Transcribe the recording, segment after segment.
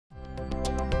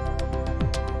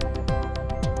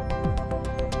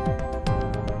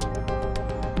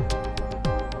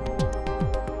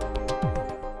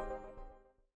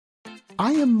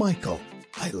I am Michael.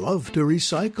 I love to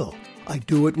recycle. I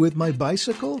do it with my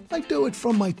bicycle. I do it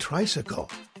from my tricycle.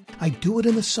 I do it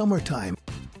in the summertime,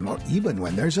 or even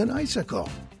when there's an icicle.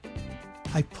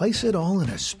 I place it all in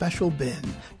a special bin.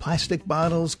 Plastic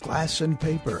bottles, glass, and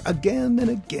paper, again and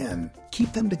again.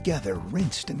 Keep them together,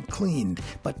 rinsed and cleaned.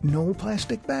 But no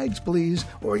plastic bags, please,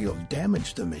 or you'll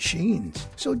damage the machines.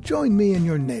 So join me and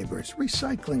your neighbors.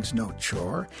 Recycling's no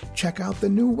chore. Check out the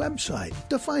new website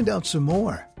to find out some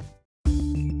more.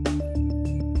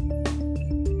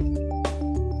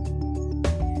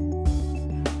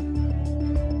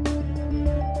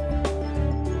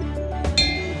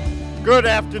 Good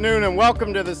afternoon and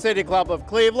welcome to the City Club of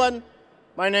Cleveland.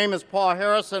 My name is Paul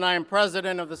Harris and I am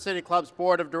president of the City Club's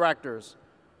Board of Directors.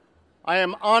 I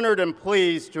am honored and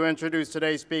pleased to introduce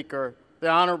today's speaker, the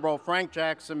Honorable Frank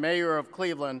Jackson, Mayor of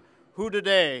Cleveland, who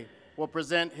today will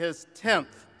present his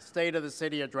 10th State of the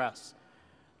City address.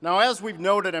 Now, as we've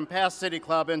noted in past City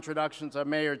Club introductions of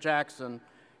Mayor Jackson,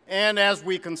 and as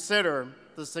we consider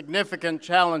the significant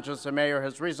challenges the mayor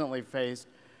has recently faced,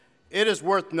 it is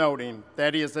worth noting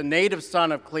that he is a native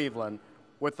son of Cleveland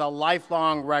with a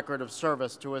lifelong record of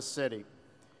service to his city.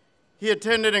 He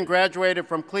attended and graduated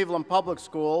from Cleveland Public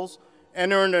Schools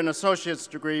and earned an associate's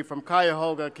degree from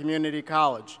Cuyahoga Community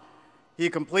College. He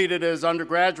completed his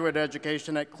undergraduate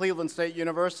education at Cleveland State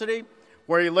University,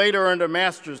 where he later earned a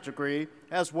master's degree,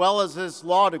 as well as his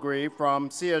law degree from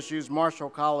CSU's Marshall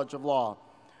College of Law.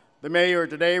 The mayor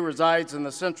today resides in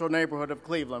the central neighborhood of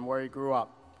Cleveland, where he grew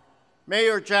up.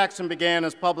 Mayor Jackson began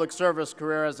his public service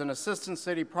career as an assistant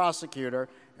city prosecutor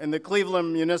in the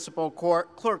Cleveland Municipal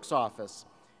Court Clerk's Office.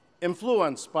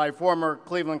 Influenced by former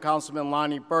Cleveland Councilman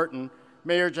Lonnie Burton,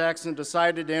 Mayor Jackson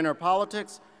decided to enter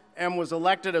politics and was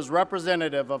elected as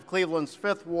representative of Cleveland's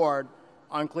 5th Ward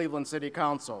on Cleveland City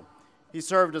Council. He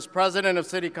served as president of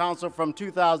City Council from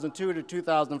 2002 to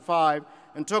 2005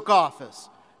 and took office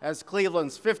as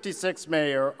Cleveland's 56th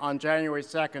mayor on January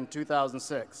 2nd,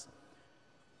 2006.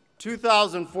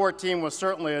 2014 was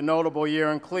certainly a notable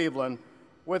year in Cleveland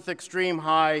with extreme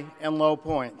high and low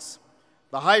points.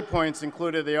 The high points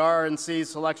included the RNC's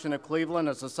selection of Cleveland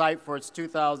as a site for its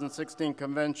 2016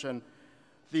 convention,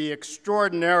 the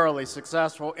extraordinarily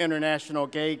successful International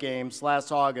Gay Games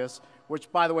last August,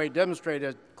 which, by the way,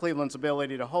 demonstrated Cleveland's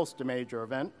ability to host a major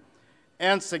event,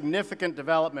 and significant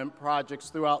development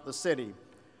projects throughout the city.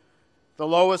 The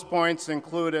lowest points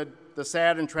included the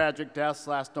sad and tragic deaths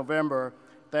last November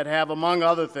that have, among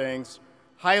other things,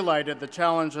 highlighted the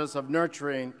challenges of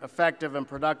nurturing effective and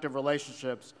productive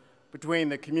relationships between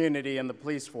the community and the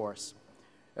police force.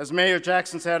 As Mayor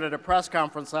Jackson said at a press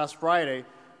conference last Friday,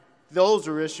 those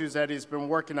are issues that he's been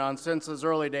working on since his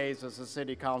early days as a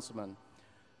city councilman.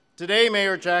 Today,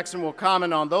 Mayor Jackson will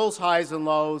comment on those highs and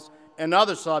lows and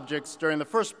other subjects during the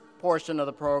first portion of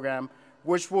the program,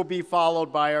 which will be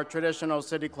followed by our traditional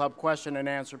City Club question and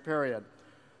answer period.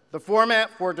 The format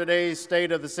for today's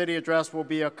State of the City address will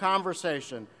be a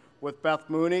conversation with Beth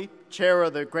Mooney, chair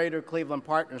of the Greater Cleveland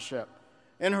Partnership.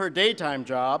 In her daytime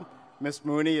job, Ms.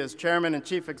 Mooney is chairman and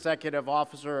chief executive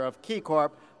officer of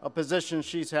KeyCorp, a position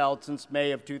she's held since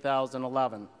May of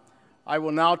 2011. I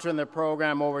will now turn the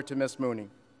program over to Ms. Mooney.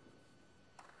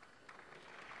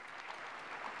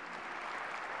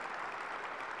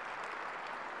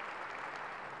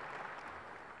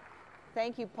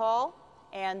 Thank you, Paul.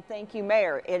 And thank you,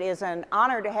 Mayor. It is an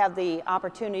honor to have the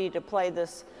opportunity to play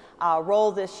this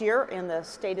role this year in the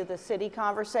State of the City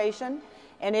conversation.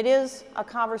 And it is a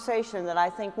conversation that I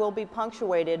think will be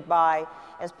punctuated by,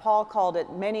 as Paul called it,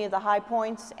 many of the high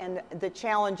points and the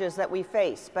challenges that we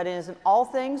face. But as in all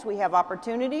things, we have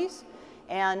opportunities,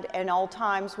 and in all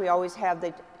times, we always have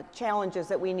the challenges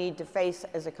that we need to face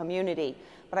as a community.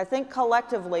 But I think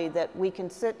collectively that we can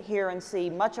sit here and see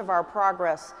much of our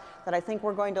progress that I think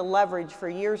we're going to leverage for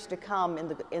years to come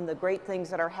in the great things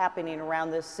that are happening around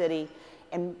this city.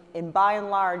 And by and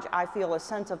large, I feel a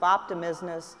sense of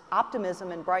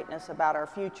optimism and brightness about our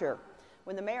future.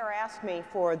 When the mayor asked me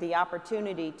for the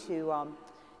opportunity to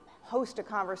host a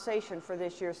conversation for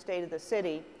this year's State of the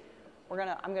City,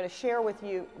 I'm going to share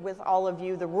with all of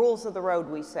you, the rules of the road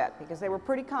we set, because they were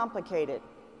pretty complicated.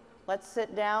 Let's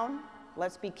sit down.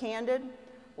 Let's be candid,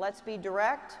 let's be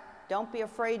direct, don't be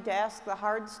afraid to ask the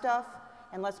hard stuff,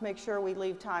 and let's make sure we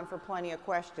leave time for plenty of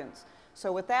questions.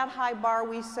 So with that high bar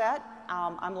we set,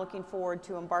 I'm looking forward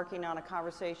to embarking on a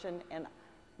conversation, and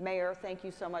Mayor, thank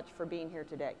you so much for being here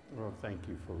today. Well, thank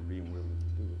you for being willing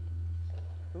to do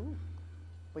it. Ooh,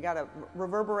 we got a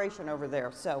reverberation over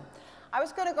there. So I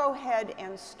was going to go ahead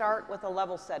and start with a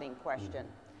level setting question.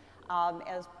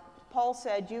 As Paul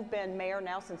said, you've been mayor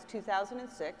now since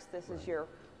 2006. This is your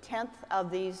 10th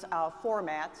of these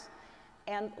formats.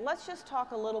 And let's just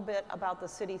talk a little bit about the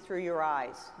city through your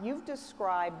eyes. You've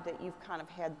described that you've kind of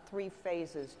had 3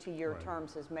 phases to your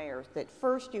terms as mayor. That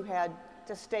first you had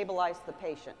to stabilize the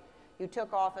patient. You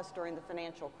took office during the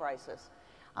financial crisis.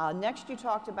 Next you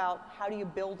talked about how do you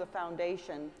build a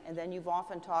foundation, and then you've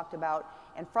often talked about,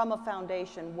 and from a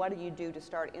foundation, what do you do to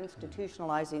start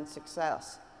institutionalizing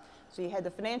success? So you had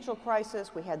the financial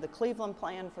crisis, we had the Cleveland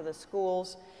plan for the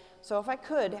schools. So if I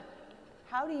could,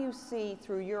 how do you see,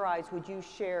 through your eyes, would you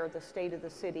share the state of the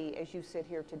city as you sit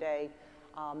here today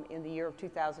in the year of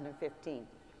 2015?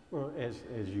 Well, as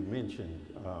you mentioned,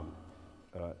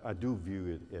 I do view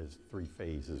it as 3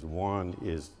 phases. One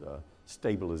is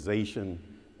stabilization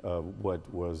of what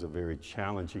was a very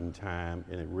challenging time,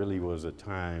 and it really was a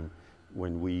time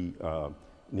when we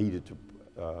needed to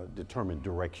determine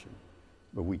direction.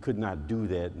 But we could not do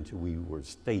that until we were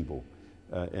stable.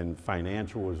 And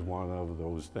financial was one of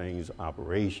those things,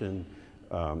 operation,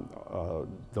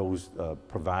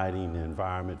 providing an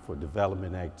environment for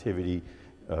development activity,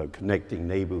 connecting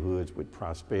neighborhoods with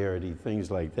prosperity,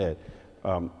 things like that.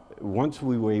 Once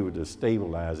we were able to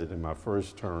stabilize it in my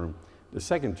first term, the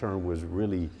second term was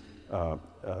really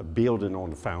building on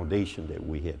the foundation that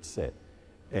we had set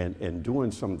and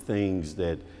doing some things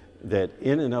that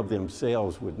in and of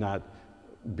themselves would not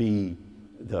be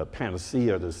the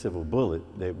panacea, the silver bullet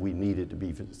that we needed to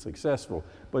be successful.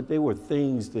 But they were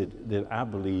things that I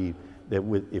believe that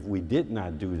if we did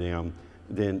not do them,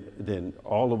 then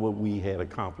all of what we had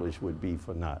accomplished would be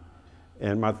for naught.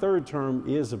 And my third term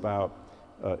is about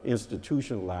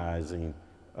institutionalizing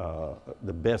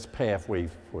the best pathway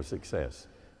for success,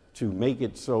 to make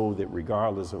it so that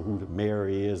regardless of who the mayor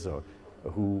is or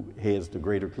who heads the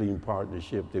Greater Cleveland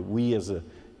Partnership, that we as a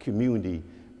community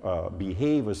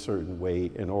behave a certain way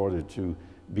in order to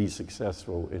be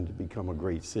successful and to become a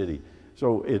great city.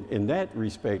 So in that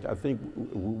respect, I think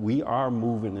we are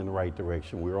moving in the right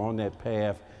direction. We're on that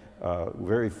path,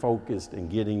 very focused in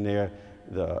getting there.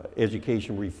 The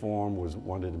education reform was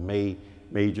one of the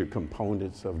major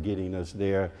components of getting us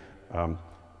there.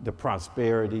 The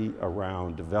prosperity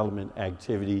around development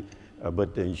activity,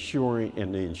 but the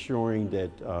ensuring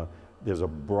that there's a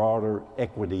broader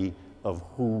equity of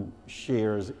who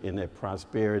shares in that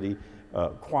prosperity,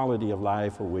 quality of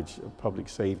life, for which public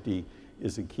safety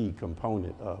is a key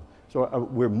component of. So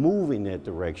we're moving that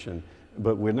direction,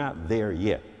 but we're not there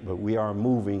yet, but we are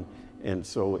moving. And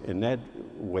so in that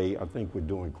way, I think we're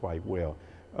doing quite well.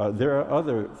 There are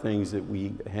other things that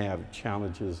we have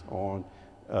challenges on.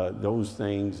 Those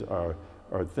things are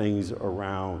things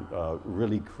around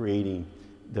really creating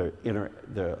the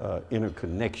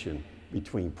interconnection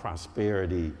between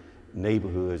prosperity,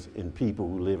 neighborhoods, and people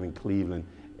who live in Cleveland,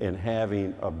 and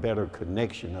having a better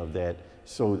connection of that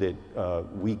so that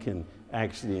we can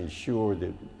actually ensure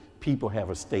that people have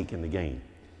a stake in the game.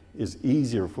 It's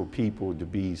easier for people to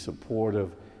be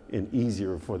supportive and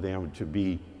easier for them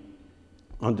to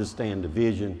understand the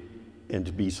vision and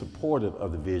to be supportive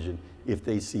of the vision if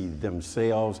they see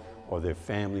themselves or their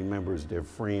family members, their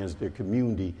friends, their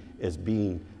community as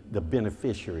being the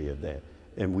beneficiary of that.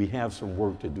 And we have some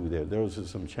work to do there. Those are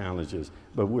some challenges,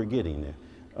 but we're getting there.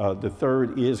 The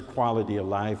third is quality of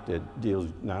life that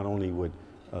deals not only with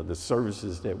the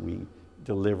services that we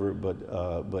deliver,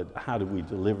 but how do we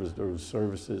deliver those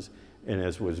services? And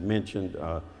as was mentioned,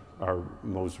 our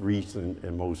most recent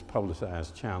and most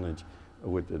publicized challenge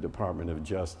with the Department of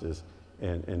Justice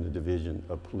and the Division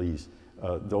of Police.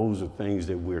 Those are things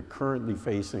that we're currently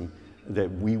facing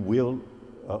that we will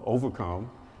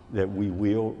overcome, that we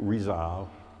will resolve,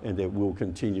 and that we'll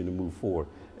continue to move forward.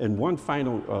 And one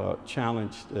final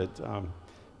challenge that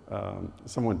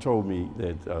someone told me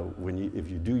that if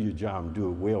you do your job and do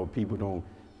it well, people don't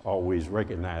always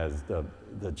recognize the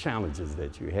challenges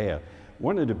that you have.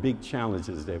 One of the big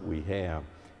challenges that we have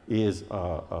is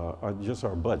just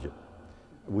our budget.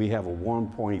 We have a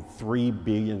 $1.3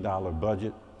 billion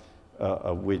budget,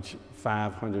 of which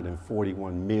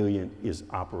 $541 million is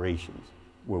operations,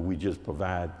 where we just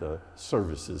provide the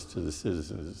services to the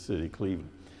citizens of the city of Cleveland.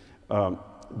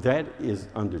 That is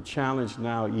under challenge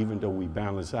now, even though we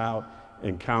balance out,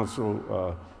 and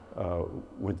council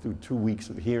went through 2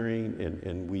 weeks of hearing,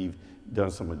 and we've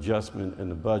done some adjustment in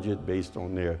the budget based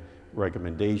on their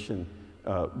recommendation.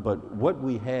 But what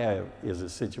we have is a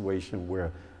situation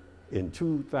where in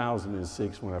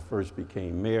 2006, when I first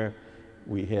became mayor,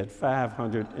 we had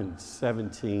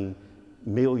 $517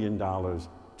 million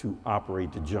to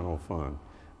operate the general fund.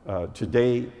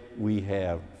 Today, we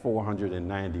have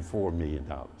 $494 million.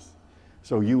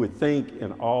 So you would think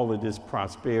in all of this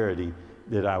prosperity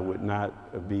that I would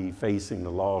not be facing the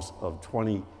loss of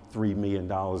 $23 million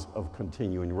of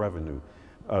continuing revenue.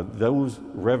 Those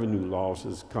revenue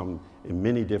losses come in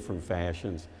many different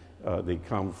fashions. They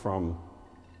come from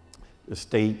the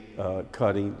state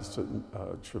cutting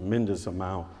a tremendous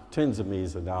amount, tens of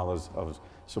millions of dollars of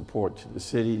support to the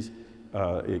cities.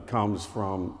 It comes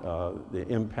from the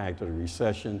impact of the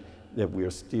recession that we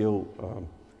are still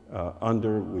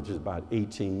under, which is about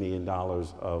 $18 million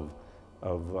of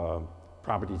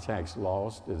property tax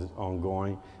loss that is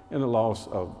ongoing, and the loss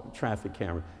of traffic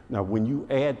camera. Now, when you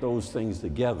add those things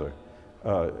together,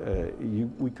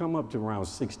 we come up to around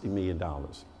 $60 million.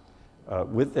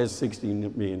 With that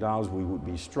 $60 million, we would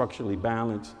be structurally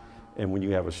balanced, and when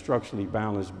you have a structurally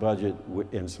balanced budget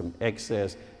and some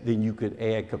excess, then you could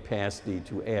add capacity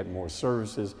to add more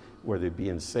services, whether it be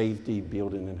in safety,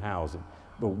 building, and housing.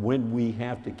 But when we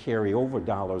have to carry over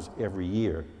dollars every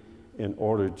year in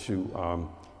order to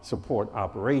support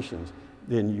operations,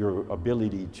 then your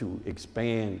ability to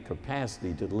expand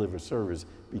capacity to deliver service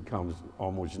becomes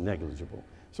almost negligible.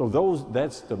 So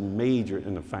that's the major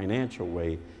in the financial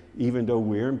way. Even though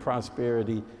we're in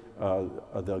prosperity,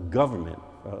 the government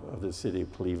of the city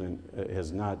of Cleveland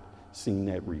has not seen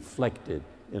that reflected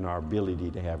in our ability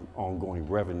to have ongoing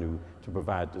revenue to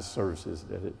provide the services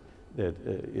that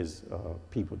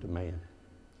people demand.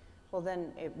 Well,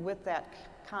 then, with that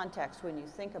context, when you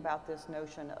think about this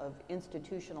notion of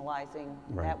institutionalizing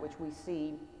Right. that which we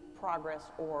see progress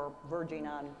or verging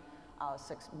on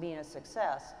being a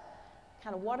success,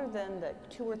 kind of what are then the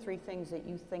 2 or 3 things that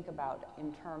you think about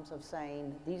in terms of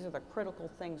saying these are the critical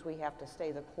things we have to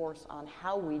stay the course on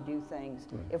how we do things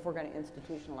Right. if we're going to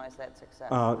institutionalize that success?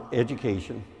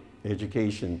 Education.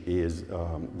 Education is,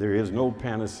 there is no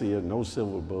panacea, no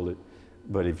silver bullet,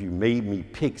 but if you made me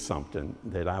pick something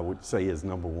that I would say is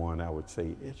number one, I would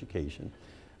say education.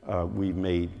 We've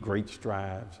made great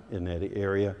strides in that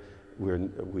area.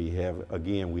 We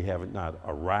haven't not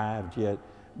arrived yet,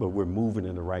 but we're moving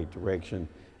in the right direction,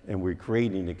 and we're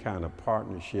creating the kind of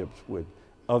partnerships with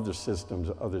other systems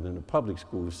other than the public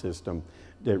school system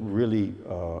that really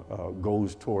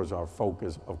goes towards our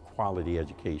focus of quality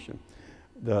education.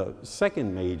 The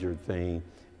second major thing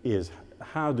is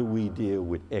how do we deal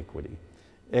with equity?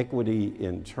 Equity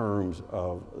in terms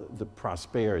of the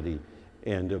prosperity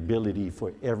and the ability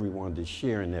for everyone to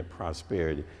share in that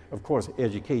prosperity. Of course,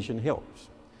 education helps,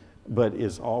 but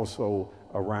it's also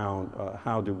around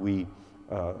how do we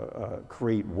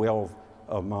create wealth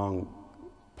among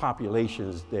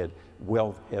populations that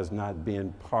wealth has not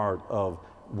been part of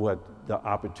what the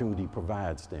opportunity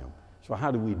provides them. So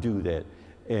how do we do that?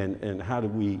 And how do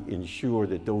we ensure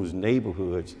that those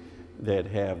neighborhoods that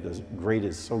have the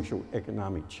greatest social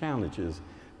economic challenges,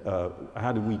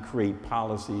 how do we create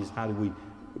policies, how do we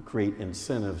create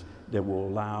incentives that will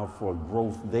allow for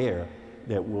growth there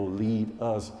that will lead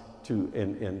us to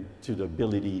and to the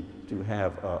ability to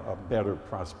have a better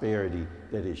prosperity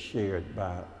that is shared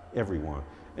by everyone.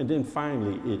 And then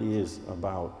finally, it is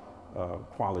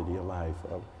about quality of life.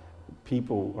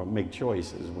 People make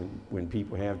choices. When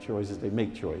people have choices, they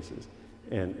make choices.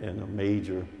 And a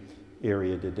major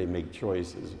area that they make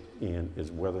choices in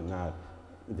is whether or not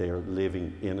they're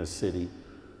living in a city,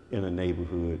 in a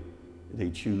neighborhood. They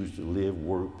choose to live,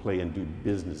 work, play, and do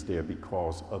business there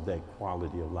because of that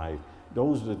quality of life.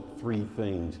 Those are the 3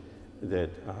 things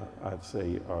that I'd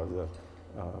say are the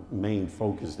main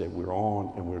focus that we're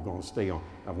on and we're going to stay on.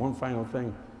 Now, one final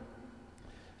thing.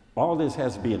 All this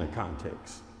has to be in a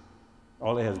context.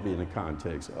 All it has to be in a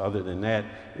context. Other than that,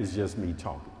 it's just me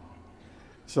talking.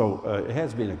 So it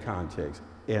has to be in a context.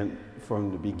 And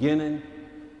from the beginning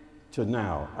to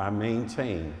now, I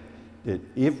maintain that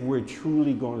if we're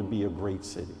truly going to be a great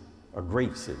city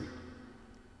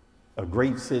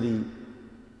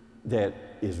that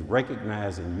is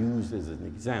recognized and used as an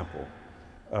example,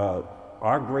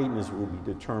 our greatness will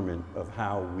be determined of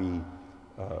how we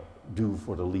do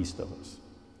for the least of us.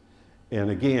 And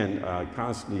again, I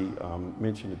constantly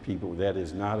mention to people that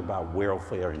is not about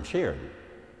welfare and charity.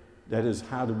 That is,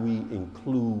 how do we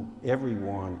include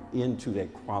everyone into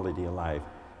that quality of life,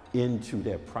 into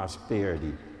that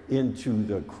prosperity, into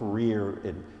the career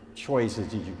and choices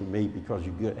that you can make because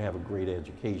you have a great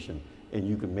education and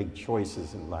you can make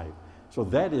choices in life. So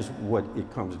that is what it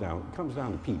comes down. It comes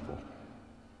down to people.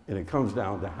 And it comes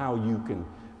down to how you can,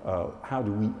 how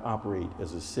do we operate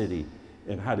as a city,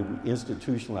 and how do we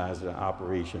institutionalize an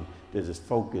operation that is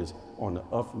focused on the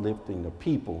uplifting the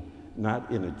people, not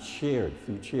in a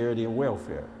through charity and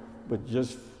welfare, but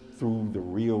just through the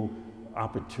real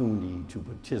opportunity to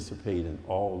participate in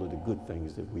all of the good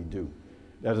things that we do.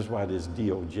 That is why this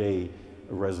DOJ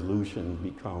resolution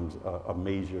becomes a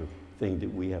major thing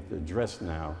that we have to address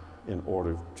now in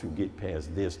order to get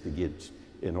past this, to get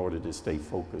in order to stay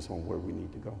focused on where we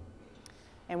need to go.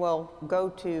 And we'll go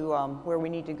to where we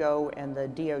need to go and the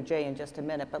DOJ in just a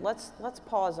minute, but let's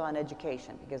pause on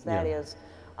education, because that is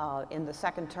in the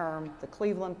second term, the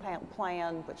Cleveland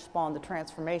plan, which spawned the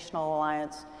Transformational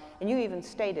Alliance, and you even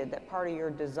stated that part of your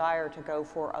desire to go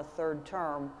for a third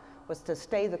term was to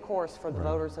stay the course for the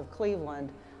voters of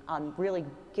Cleveland on really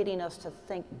getting us to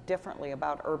think differently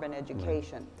about urban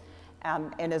education.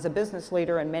 And as a business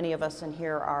leader, and many of us in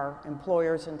here are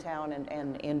employers in town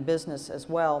and in business as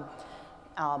well,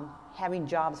 having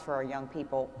jobs for our young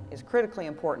people is critically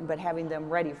important, but having them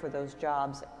ready for those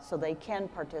jobs so they can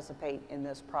participate in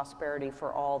this prosperity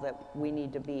for all that we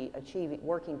need to be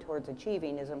working towards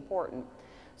achieving is important.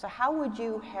 So how would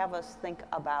you have us think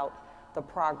about the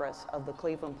progress of the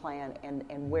Cleveland plan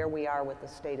and where we are with the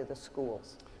state of the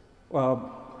schools?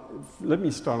 Well, let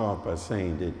me start off by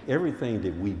saying that everything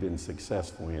that we've been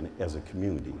successful in as a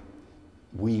community,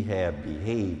 we have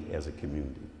behaved as a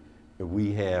community.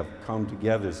 We have come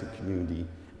together as a community,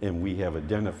 and we have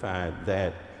identified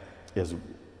that as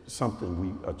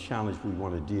something, a challenge we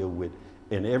want to deal with.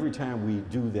 And every time we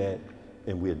do that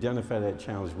and we identify that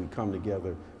challenge, we come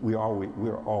together, we're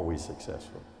always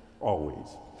successful,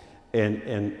 always.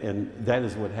 And that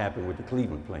is what happened with the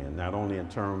Cleveland plan, not only in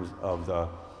terms of the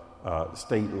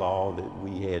state law that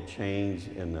we had changed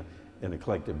in the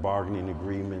collective bargaining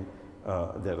agreement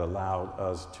that allowed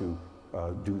us to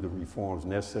do the reforms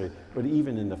necessary, but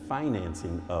even in the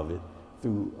financing of it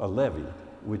through a levy,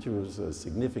 which was a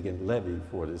significant levy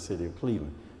for the city of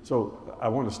Cleveland. So I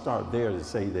want to start there to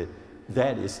say that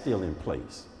that is still in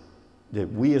place,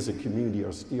 that we as a community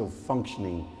are still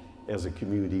functioning as a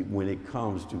community when it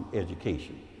comes to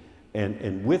education.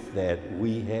 And with that,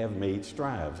 we have made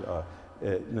strides.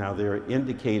 Now there are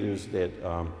indicators that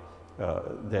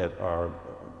are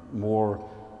more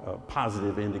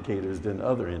positive indicators than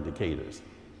other indicators.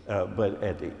 But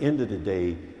at the end of the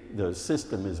day, the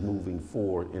system is moving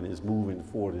forward, and is moving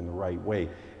forward in the right way.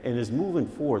 And it's moving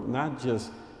forward not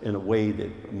just in a way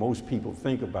that most people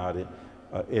think about it,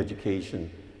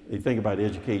 education. They think about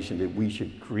education that we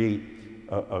should create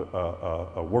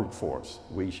a workforce.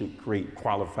 We should create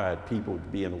qualified people to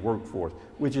be in the workforce,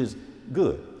 which is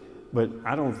good. But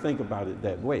I don't think about it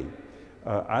that way.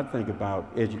 I think about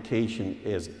education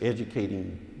as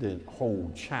educating the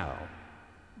whole child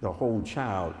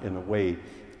in a way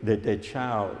that that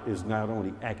child is not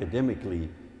only academically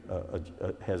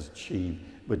has achieved,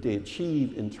 but they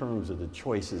achieve in terms of the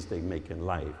choices they make in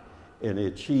life. And they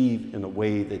achieve in a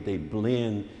way that they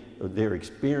blend their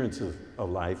experiences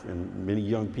of life, and many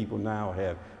young people now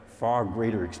have far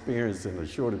greater experience in a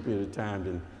shorter period of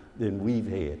time than we've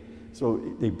had. So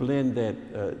they blend that,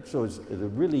 so it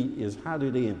really is how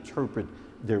do they interpret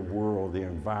their world, their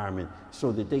environment,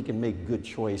 so that they can make good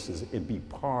choices and be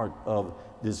part of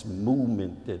this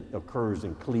movement that occurs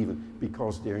in Cleveland,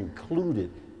 because they're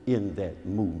included in that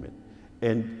movement.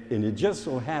 And it just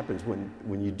so happens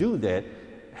when you do that,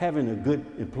 having a good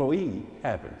employee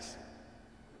happens.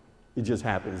 It just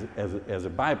happens as a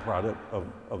byproduct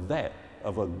of that,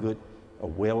 of a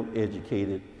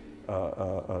well-educated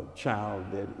a child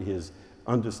that is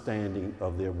understanding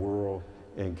of their world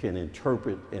and can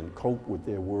interpret and cope with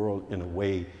their world in a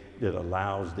way that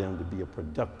allows them to be a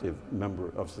productive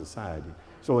member of society.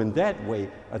 So in that way,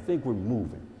 I think we're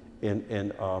moving.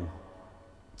 And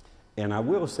I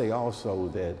will say also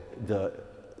that the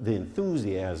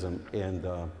enthusiasm and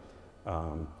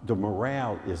the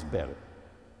morale is better.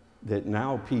 That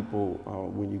now people,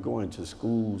 when you go into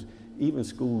schools, even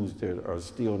schools that are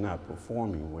still not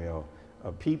performing well,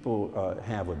 people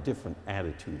have a different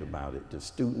attitude about it. The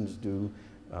students do,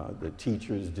 the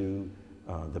teachers do,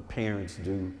 the parents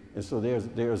do, and so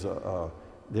there's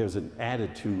an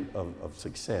attitude of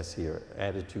success here,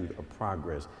 attitude of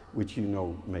progress, which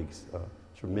makes a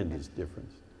tremendous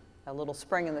difference. A little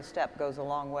spring in the step goes a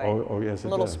long way. Oh yes, it does. A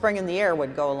little spring in the air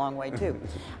would go a long way too.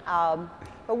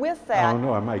 But with that, I don't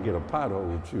know. I might get a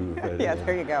pothole or two. Yeah,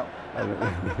 there you go.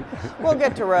 We'll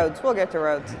get to roads.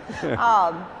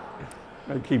 I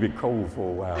keep it cold for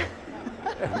a while.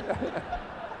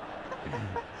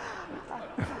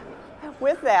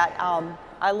 With that,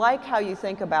 I like how you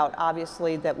think about,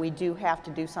 obviously, that we do have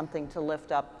to do something to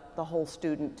lift up the whole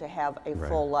student to have a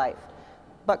full life.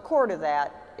 But core to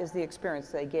that is the experience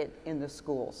they get in the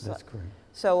schools. That's correct.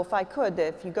 So if I could,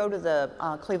 if you go to the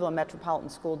Cleveland Metropolitan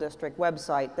School District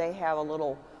website, they have a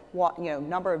little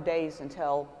number of days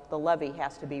until the levy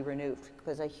has to be renewed,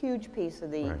 because a huge piece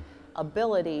of the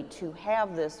ability to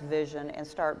have this vision and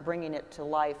start bringing it to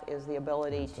life is the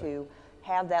ability to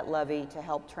have that levy to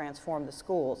help transform the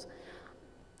schools.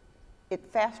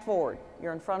 Fast forward,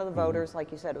 you're in front of the voters,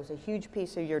 like you said, it was a huge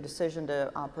piece of your decision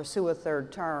to pursue a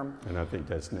third term. And I think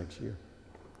that's next year.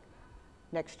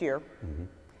 Next year.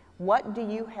 What do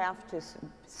you have to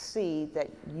see that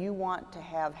you want to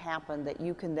have happen that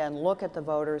you can then look at the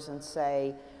voters and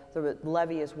say, the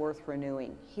levy is worth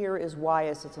renewing? Here is why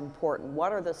it's important.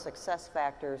 What are the success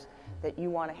factors that you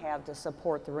want to have to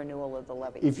support the renewal of the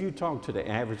levy? If you talk to the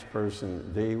average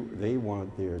person, they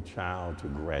want their child to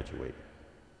graduate.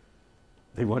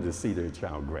 They want to see their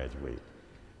child graduate.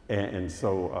 And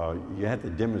so you have to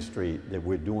demonstrate that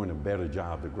we're doing a better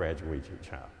job to graduate your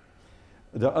child.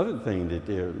 The other thing that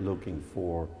they're looking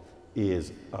for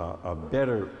is a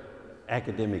better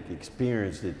academic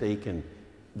experience that they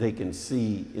can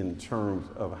see in terms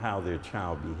of how their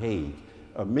child behaves.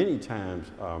 Many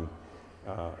times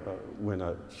when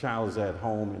a child is at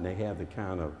home and they have the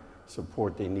kind of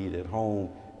support they need at home,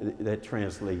 that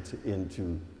translates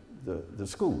into the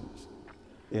schools.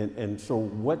 And so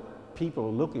what people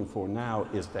are looking for now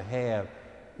is to have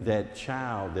that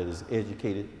child that is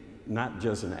educated not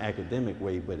just in an academic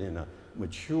way, but in a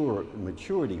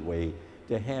maturity way,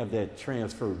 to have that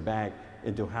transferred back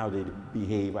into how they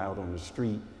behave out on the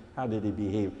street, how did they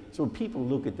behave. So people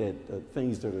look at that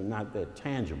things that are not that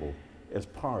tangible as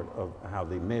part of how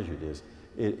they measure this.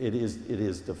 It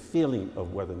is the feeling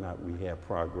of whether or not we have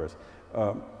progress.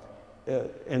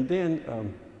 And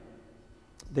then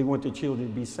they want the children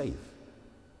to be safe.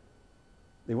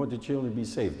 They want the children to be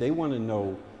safe. They want to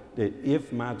know that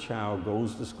if my child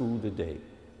goes to school today,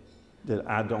 that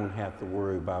I don't have to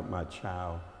worry about my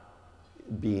child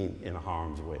being in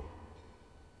harm's way.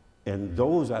 And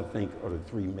those, I think, are the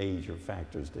three major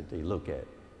factors that they look at.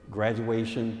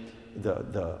 Graduation,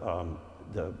 the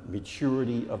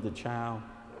maturity of the child,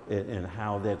 and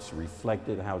how that's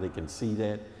reflected, how they can see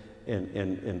that,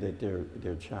 and that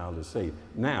their child is safe.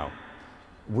 Now,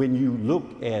 when you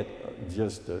look at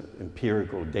just the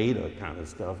empirical data kind of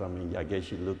stuff, I mean, I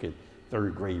guess you look at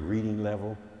third grade reading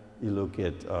level, you look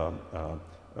at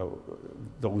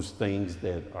those things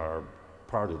that are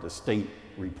part of the state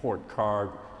report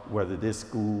card, whether this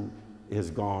school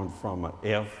has gone from an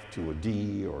F to a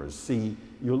D or a C,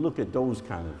 you'll look at those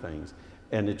kind of things.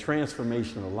 And the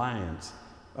Transformation Alliance,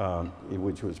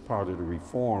 which was part of the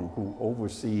reform, who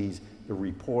oversees the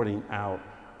reporting out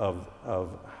of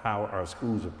how our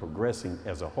schools are progressing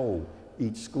as a whole,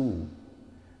 each school,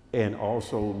 and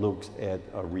also looks at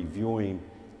reviewing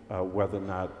whether or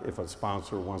not, if a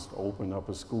sponsor wants to open up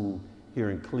a school here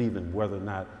in Cleveland, whether or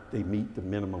not they meet the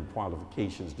minimum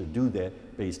qualifications to do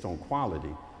that based on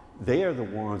quality. They are the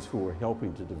ones who are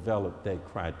helping to develop that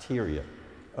criteria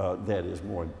that is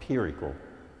more empirical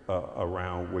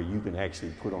around, where you can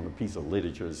actually put on a piece of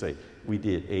literature and say, we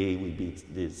did A, we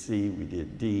did C, we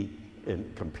did D,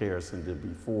 in comparison to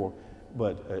before.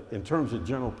 But in terms of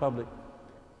general public,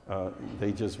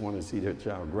 they just want to see their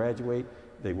child graduate,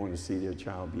 they want to see their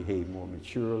child behave more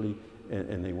maturely,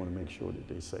 and they want to make sure that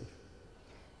they're safe.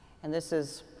 And this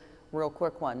is a real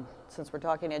quick one. Since we're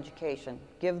talking education,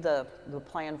 give the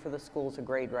plan for the schools a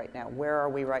grade right now. Where are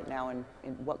we right now, and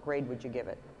what grade would you give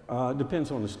it?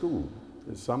 Depends on the school.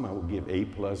 Some I would give A+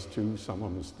 to, some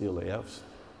of them are still Fs,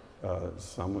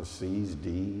 some are Cs,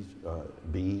 Ds,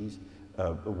 Bs.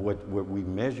 What we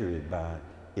measure it by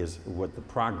is what the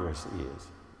progress is,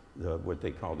 what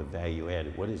they call the value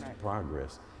added. What is the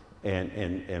progress?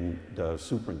 And the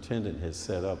superintendent has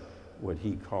set up what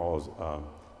he calls,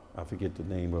 I forget the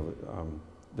name of it,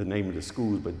 the name of the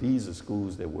schools, but these are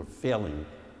schools that were failing,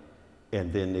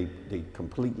 and then they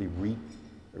completely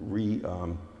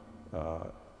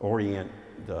orient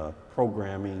the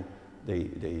programming.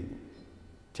 They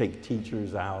take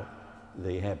teachers out.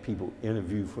 They have people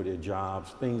interview for their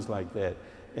jobs, things like that.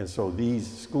 And so these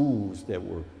schools that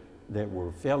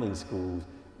were failing schools,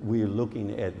 we're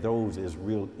looking at those as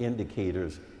real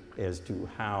indicators as to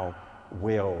how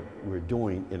well we're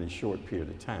doing in a short period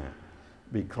of time.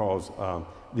 Because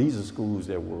these are schools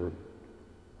that were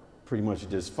pretty much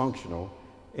dysfunctional,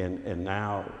 and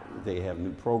now they have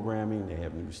new programming, they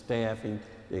have new staffing,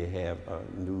 they have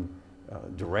new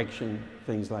direction,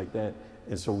 things like that.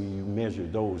 And so you measure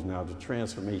those. Now the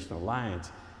Transformation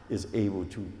Alliance is able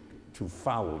to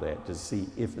follow that, to see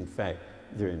if in fact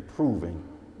they're improving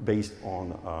based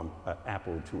on an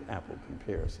apple-to-apple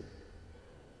comparison.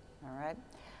 All right.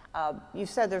 You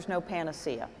said there's no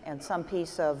panacea, and some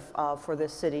piece of, for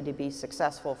this city to be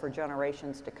successful for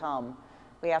generations to come,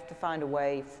 we have to find a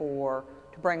way to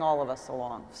bring all of us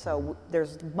along. So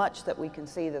there's much that we can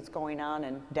see that's going on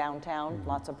in downtown,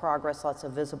 lots of progress, lots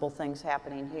of visible things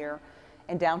happening here.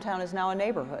 And downtown is now a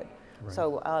neighborhood. Right.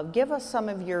 So give us some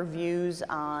of your views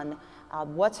on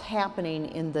what's happening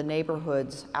in the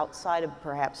neighborhoods outside of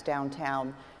perhaps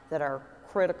downtown that are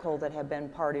critical, that have been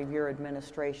part of your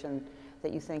administration,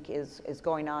 that you think is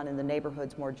going on in the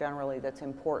neighborhoods more generally that's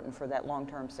important for that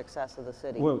long-term success of the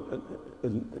city? Well,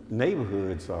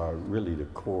 neighborhoods are really the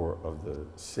core of the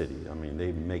city. I mean,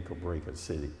 they make or break a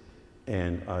city.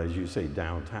 And as you say,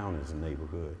 downtown is a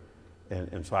neighborhood.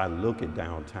 And so I look at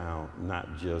downtown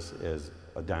not just as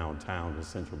a downtown with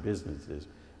central businesses.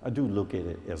 I do look at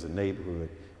it as a neighborhood.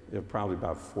 There are probably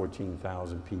about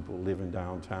 14,000 people living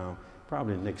downtown.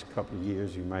 Probably in the next couple of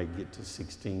years, you might get to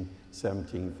 16,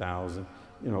 17,000.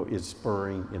 You know, it's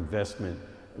spurring investment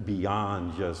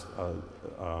beyond just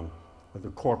the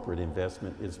corporate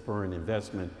investment. It's spurring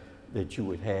investment that you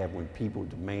would have when people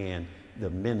demand the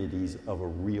amenities of a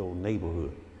real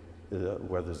neighborhood,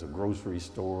 whether it's a grocery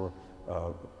store,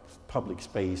 public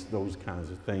space, those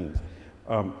kinds of things.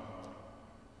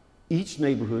 Each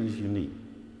neighborhood is unique,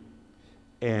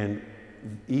 and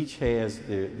each has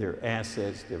their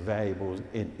assets, their valuables,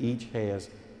 and each has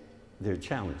their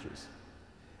challenges.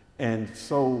 And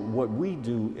so what we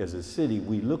do as a city,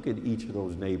 we look at each of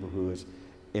those neighborhoods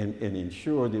and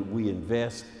ensure that we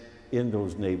invest in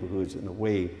those neighborhoods in a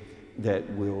way that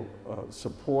will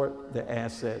support the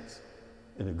assets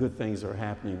and the good things that are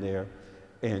happening there,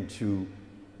 and to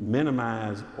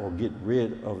minimize or get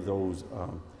rid of those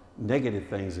negative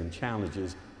things and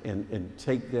challenges and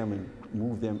take them and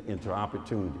move them into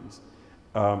opportunities.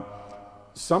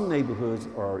 Some neighborhoods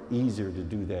are easier to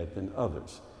do that than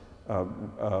others.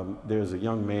 There's a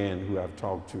young man who I've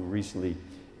talked to recently,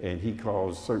 and he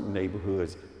calls certain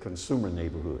neighborhoods consumer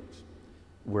neighborhoods,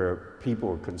 where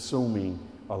people are consuming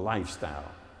a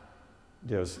lifestyle.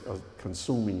 There's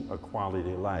consuming a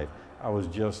quality of life. I was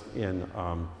just in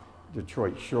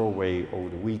Detroit Shoreway over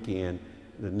the weekend.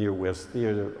 The Near West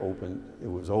Theater opened.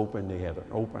 It was open. They had an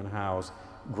open house.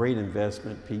 Great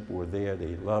investment. People were there.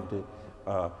 They loved it.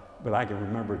 But I can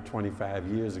remember 25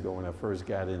 years ago when I first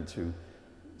got into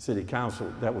City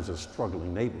Council, that was a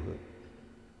struggling neighborhood.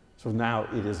 So now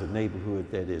it is a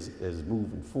neighborhood that is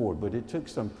moving forward. But it took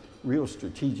some real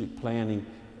strategic planning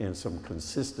and some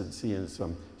consistency and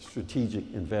some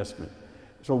strategic investment.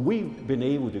 So we've been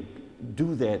able to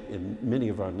do that in many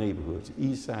of our neighborhoods,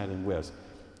 east side and west.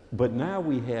 But now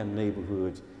we have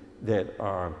neighborhoods that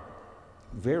are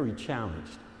very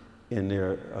challenged in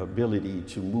their ability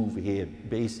to move ahead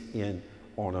based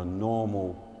on a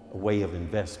normal way of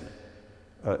investment.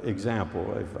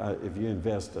 Example, if you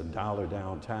invest $1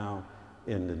 downtown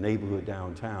in the neighborhood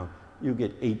downtown, you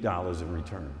get $8 in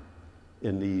return.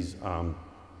 In these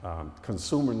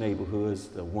consumer neighborhoods,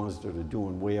 the ones that are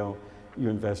doing well, you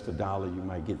invest $1, you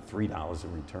might get $3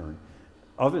 in return.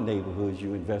 Other neighborhoods,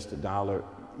 you invest $1,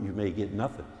 you may get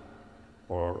nothing,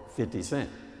 or 50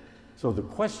 cents. So the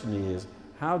question is,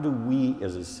 how do we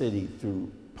as a city,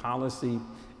 through policy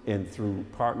and through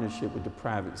partnership with the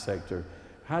private sector,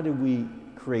 how do we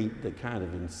create the kind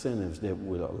of incentives that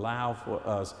would allow for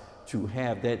us to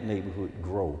have that neighborhood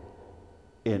grow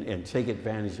and take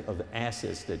advantage of the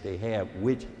assets that they have,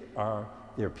 which are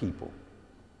their people?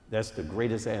 That's the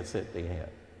greatest asset they have,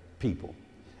 people.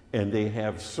 And they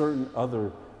have certain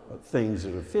other things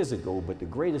that are physical, but the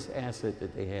greatest asset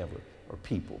that they have are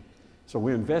people. So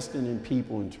we're investing in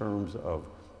people in terms of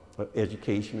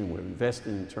education, and we're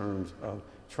investing in terms of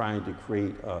trying to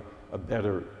create a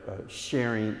better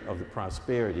sharing of the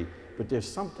prosperity. But there's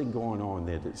something going on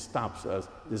there that stops us,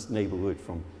 this neighborhood,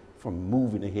 from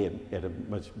moving ahead at a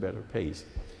much better pace.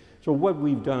 So what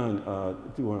we've done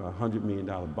through a $100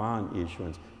 million bond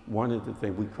issuance, one of the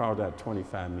things, we carved out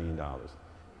 $25 million.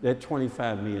 That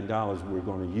 $25 million we're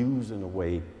going to use in a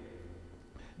way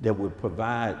that would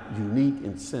provide unique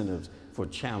incentives for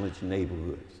challenged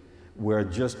neighborhoods, where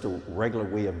just a regular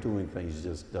way of doing things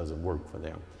just doesn't work for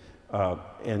them.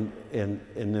 And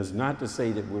there's not to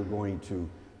say that we're going to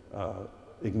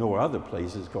ignore other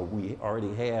places, because we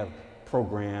already have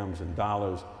programs and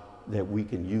dollars that we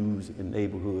can use in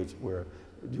neighborhoods where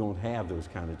you don't have those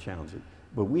kind of challenges.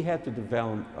 But we have to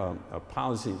develop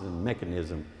policies and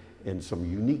mechanisms and some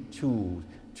unique tools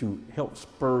to help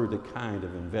spur the kind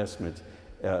of investments,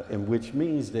 and which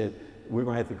means that we're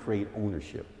going to have to create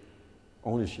ownership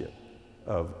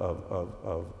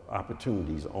of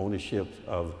opportunities, ownership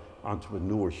of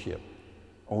entrepreneurship,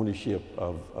 ownership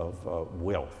of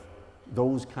wealth,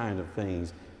 those kind of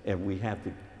things. And we have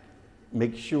to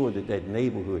make sure that that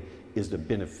neighborhood is the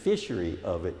beneficiary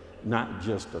of it, not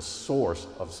just a source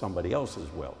of somebody else's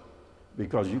wealth.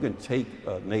 Because you can take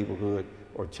a neighborhood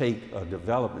or take a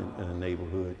development in a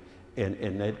neighborhood,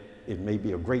 and that it may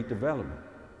be a great development,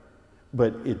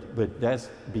 but that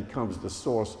becomes the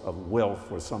source of wealth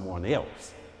for someone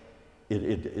else.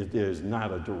 there's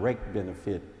not a direct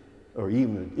benefit or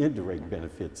even an indirect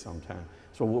benefit sometimes.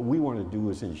 So what we want to do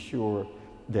is ensure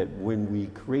that when we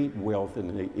create wealth,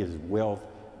 and it is wealth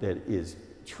that is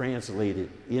translated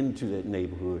into that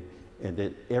neighborhood and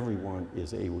that everyone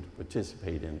is able to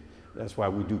participate in. That's why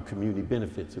we do community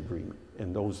benefits agreement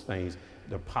and those things,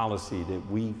 the policy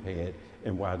that we've had,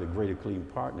 and why the Greater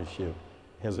Cleveland Partnership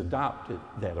has adopted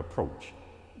that approach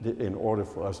in order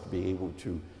for us to be able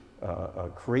to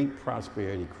create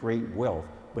prosperity, create wealth,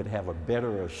 but have a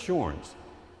better assurance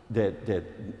that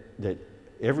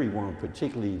everyone,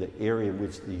 particularly the area in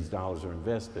which these dollars are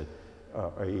invested,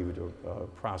 are able to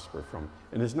prosper from.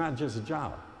 And it's not just a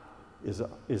job,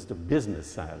 it's the business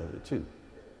side of it too.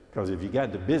 Because if you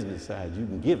got the business side, you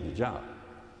can give the job.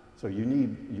 So you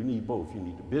need both. You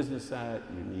need the business side,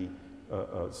 you need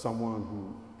someone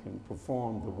who can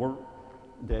perform the work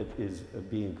that is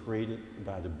being created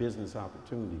by the business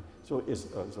opportunity. So it's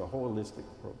a holistic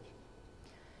approach.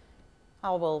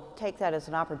 I will take that as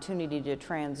an opportunity to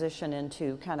transition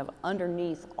into kind of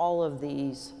underneath all of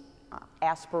these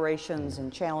aspirations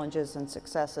and challenges and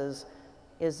successes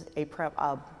is a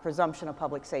presumption of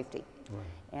public safety. Right.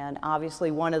 And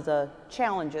obviously one of the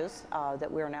challenges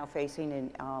that we are now facing,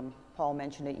 and Paul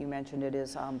mentioned it, you mentioned it,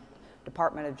 is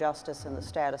Department of Justice and the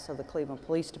status of the Cleveland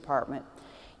Police Department.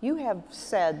 You have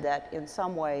said that in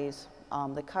some ways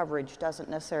the coverage doesn't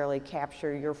necessarily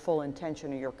capture your full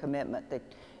intention or your commitment, that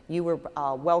you were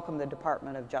welcome the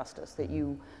Department of Justice, that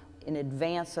you, in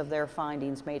advance of their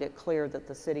findings, made it clear that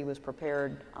the city was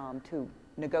prepared to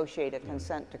negotiate a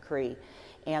consent decree,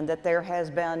 and that there has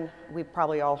been, we've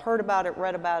probably all heard about it,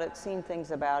 read about it, seen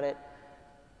things about it.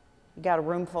 You got a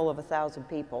room full of 1,000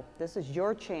 people. This is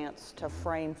your chance to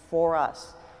frame for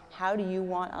us. How do you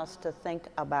want us to think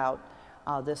about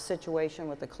this situation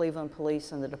with the Cleveland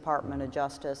Police and the Department of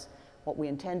Justice, what we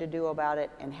intend to do about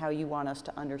it, and how you want us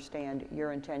to understand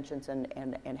your intentions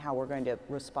and how we're going to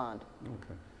respond?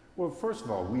 Okay. Well, first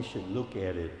of all, we should look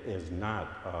at it as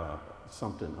not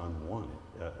something unwanted.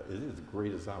 It is the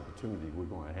greatest opportunity we're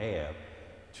going to have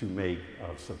to make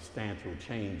substantial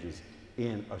changes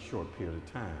in a short period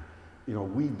of time. You know,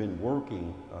 we've been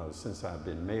working since I've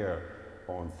been mayor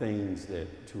on things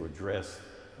to address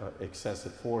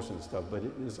excessive force and stuff, but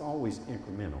it is always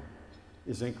incremental.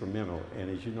 It's incremental,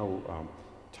 and as you know,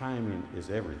 timing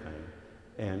is everything.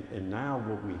 And now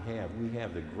what we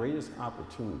have the greatest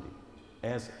opportunity,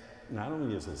 as not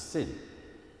only as a city,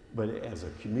 but as a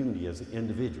community, as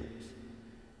individuals,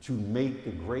 to make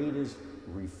the greatest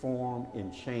reform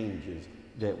and changes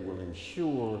that will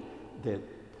ensure that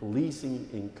policing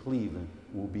in Cleveland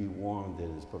will be one that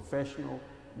is professional,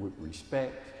 with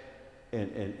respect,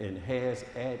 and has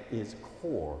at its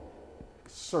core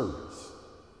service.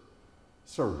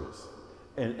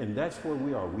 And that's where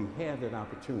we are. We have that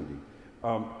opportunity.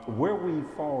 Where we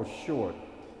fall short,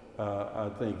 I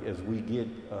think, as we get,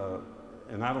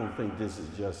 and I don't think this is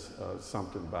just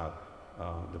something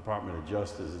about Department of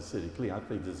Justice and City of Cleveland. I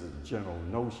think this is a general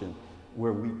notion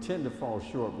where we tend to fall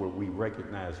short, where we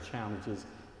recognize challenges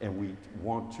and we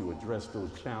want to address those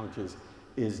challenges,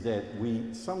 is that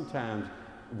sometimes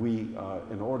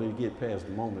in order to get past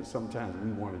the moment, sometimes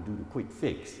we want to do the quick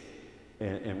fix.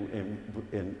 And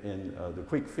the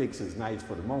quick fix is nice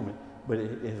for the moment, but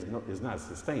it's not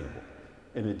sustainable.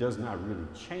 And it does not really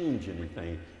change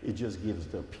anything. It just gives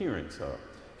the appearance of.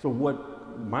 So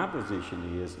what my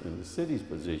position is, and the city's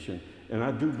position, and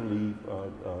I do believe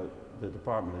the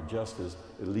Department of Justice,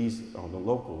 at least on the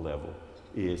local level,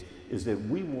 is that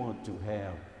we want to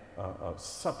have a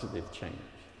substantive change.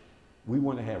 We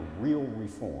want to have real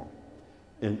reform.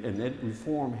 And that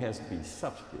reform has to be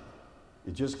substantive.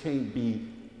 It just can't be,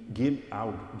 give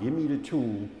me the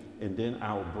tool, and then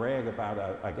I'll brag about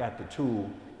I got the tool,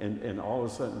 and all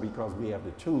of a sudden, because we have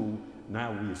the tool,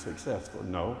 now we're successful.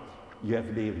 No, you have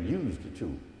to be able to use the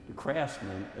tool. The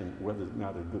craftsman, and whether it's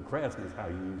not a good craftsman, is how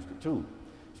you use the tool.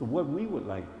 So what we would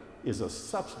like is a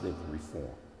substantive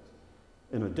reform,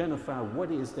 and identify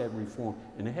what is that reform,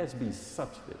 and it has to be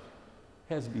substantive.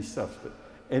 It has to be substantive.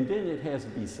 And then it has to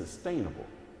be sustainable.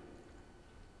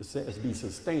 It has to be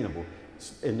sustainable.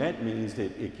 And that means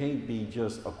that it can't be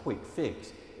just a quick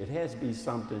fix. It has to be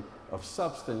something of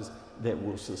substance that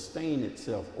will sustain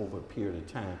itself over a period of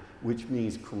time, which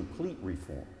means complete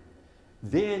reform.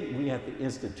 Then we have to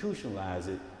institutionalize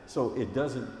it so it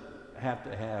doesn't have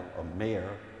to have a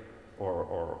mayor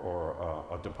or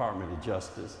a Department of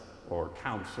Justice or a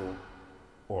council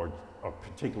or a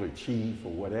particular chief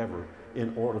or whatever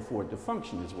in order for it to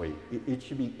function this way. It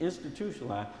should be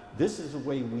institutionalized. This is the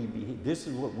way we behave. This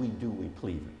is what we do in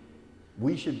Cleveland.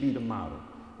 We should be the model.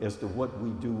 as to what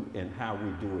we do and how we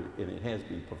do it. And it has to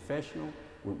be professional,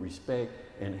 with respect,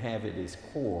 and have it as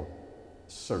core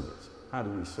service. How do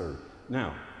we serve?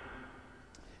 Now,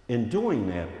 in doing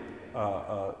that,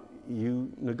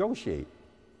 you negotiate.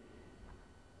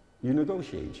 You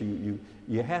negotiate.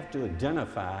 You have to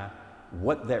identify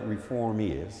what that reform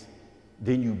is.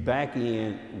 Then you back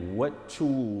in what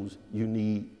tools you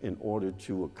need in order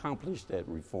to accomplish that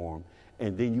reform,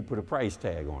 and then you put a price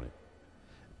tag on it.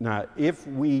 Now, if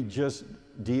we just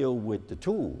deal with the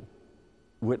tool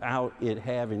without it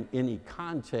having any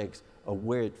context of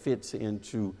where it fits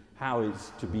into how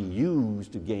it's to be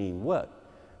used to gain what,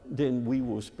 then we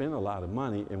will spend a lot of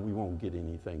money and we won't get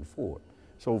anything for it.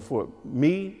 So for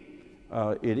me,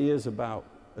 it is about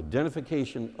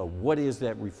identification of what is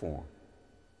that reform.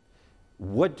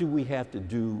 What do we have to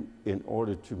do in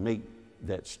order to make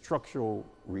that structural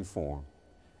reform?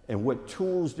 And what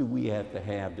tools do we have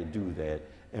to do that?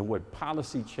 And what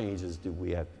policy changes do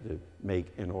we have to make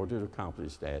in order to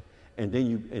accomplish that? And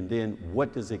then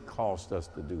what does it cost us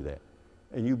to do that?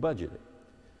 And you budget it.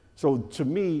 So to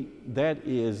me, that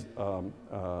is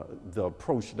the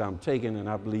approach that I'm taking, and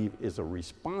I believe is a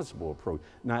responsible approach.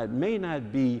 Now, it may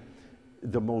not be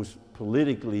the most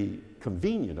politically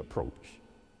convenient approach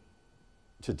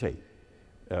to take.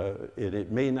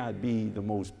 It may not be the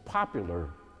most popular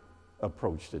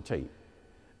approach to take.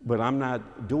 But I'm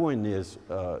not doing this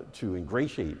to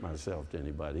ingratiate myself to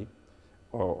anybody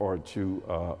or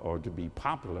to be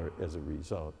popular as a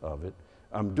result of it.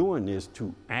 I'm doing this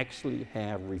to actually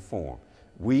have reform.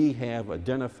 We have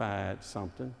identified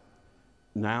something.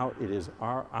 Now it is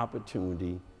our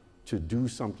opportunity to do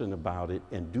something about it,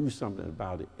 and do something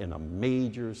about it in a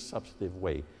major substantive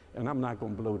way. And I'm not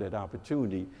going to blow that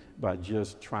opportunity by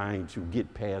just trying to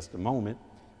get past the moment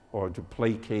or to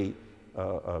placate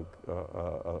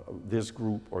this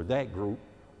group or that group,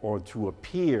 or to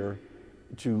appear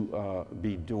to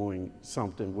be doing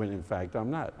something when in fact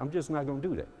I'm not. I'm just not going to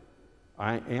do that.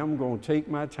 I am going to take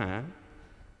my time.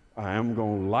 I am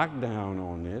going to lock down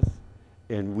on this,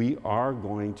 and we are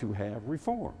going to have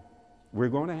reform. We're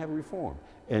going to have reform.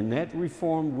 And that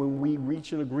reform, when we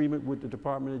reach an agreement with the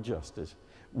Department of Justice,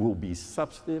 will be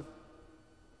substantive,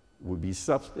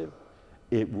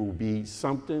 It will be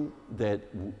something that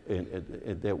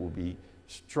will be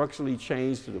structurally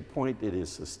changed to the point that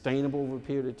it's sustainable over a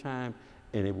period of time,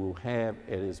 and it will have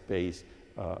at its base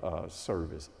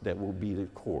service. That will be the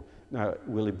core. Now,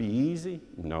 will it be easy?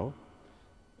 No.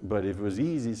 But if it was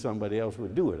easy, somebody else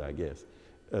would do it, I guess.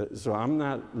 So I'm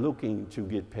not looking to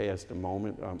get past the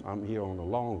moment. I'm here on the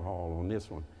long haul on this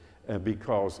one,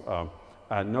 because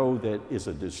I know that it's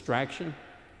a distraction.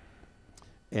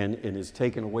 And it's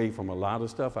taken away from a lot of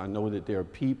stuff. I know that there are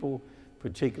people,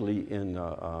 particularly in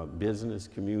the business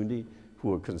community,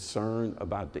 who are concerned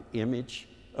about the image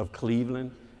of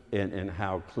Cleveland and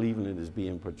how Cleveland is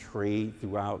being portrayed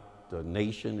throughout the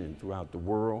nation and throughout the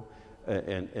world.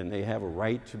 And they have a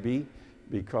right to be,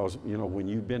 because, you know, when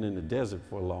you've been in the desert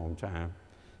for a long time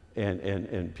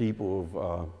and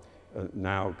people have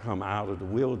now come out of the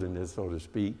wilderness, so to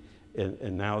speak,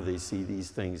 and now they see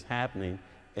these things happening,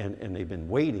 and they've been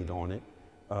waiting on it,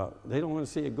 they don't want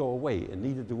to see it go away, and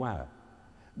neither do I.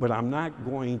 But I'm not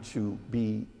going to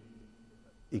be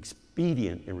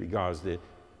expedient in regards to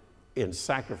and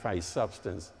sacrifice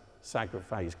substance,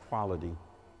 sacrifice quality,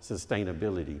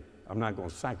 sustainability. I'm not going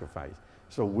to sacrifice.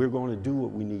 So we're going to do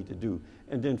what we need to do.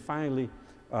 And then finally,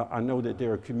 I know that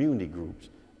there are community groups,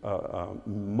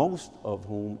 most of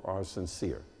whom are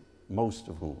sincere, most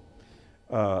of whom,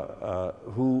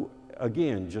 who,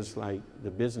 again, just like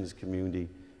the business community,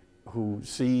 who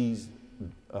sees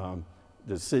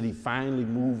the city finally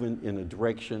moving in a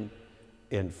direction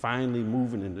and finally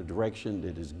moving in the direction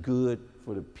that is good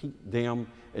for them,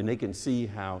 and they can see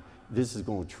how this is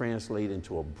going to translate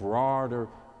into a broader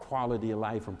quality of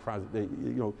life and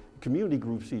community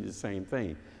groups see the same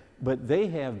thing. But they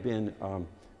have been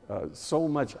so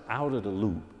much out of the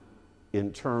loop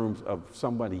in terms of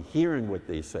somebody hearing what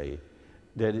they say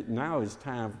that now it's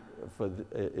time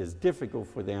it's difficult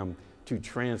for them to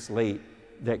translate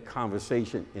that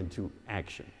conversation into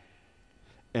action.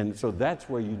 And so that's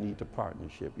where you need the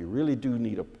partnership. You really do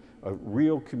need a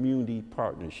real community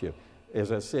partnership.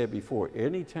 As I said before,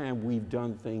 anytime we've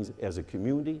done things as a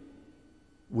community,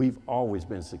 we've always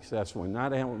been successful. And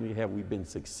not only have we been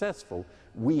successful,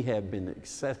 we have been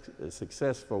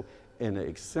successful in an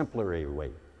exemplary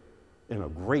way, in a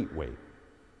great way.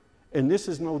 And this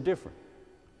is no different.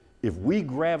 If we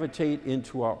gravitate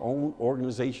into our own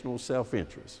organizational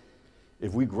self-interest,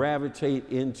 if we gravitate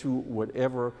into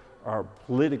whatever our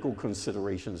political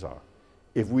considerations are,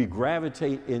 if we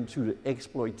gravitate into the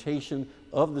exploitation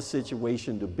of the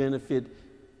situation to benefit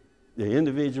the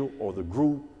individual or the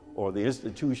group or the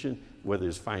institution, whether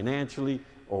it's financially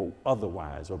or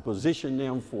otherwise, or position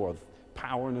them for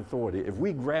power and authority, if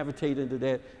we gravitate into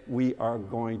that, we are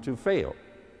going to fail.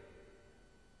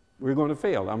 We're going to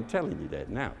fail. I'm telling you that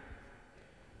now.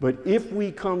 But if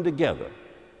we come together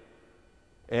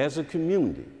as a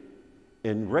community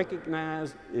and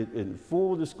recognize in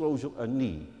full disclosure a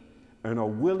need and are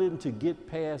willing to get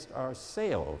past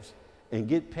ourselves and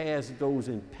get past those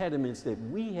impediments that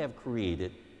we have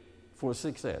created for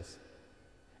success,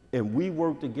 and we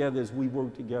work together as we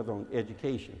work together on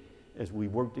education, as we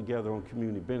work together on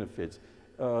community benefits,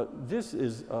 this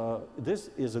is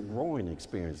a growing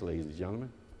experience, ladies and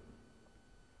gentlemen.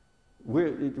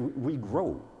 We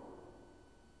grow.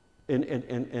 And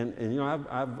you know,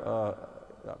 I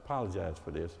apologize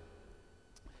for this,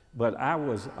 but I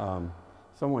was,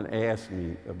 someone asked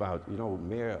me about, you know,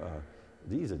 Mayor,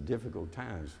 these are difficult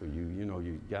times for you. You know,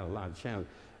 you got a lot of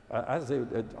challenges. I say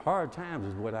hard times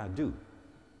is what I do.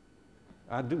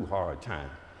 I do hard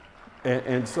times.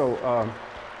 And so,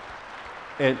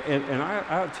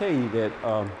 I'll tell you that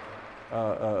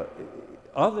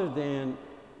other than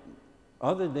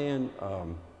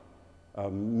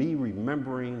me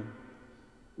remembering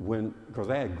when, because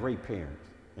I had great parents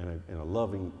and a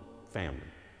loving family,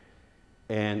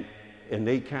 and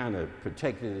they kind of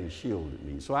protected and shielded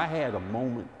me. So I had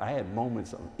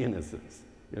moments of innocence.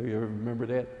 You ever remember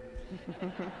that?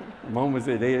 Moments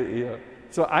that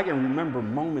so I can remember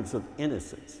moments of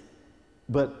innocence.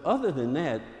 But other than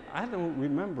that, I don't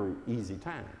remember easy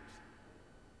times.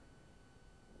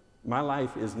 My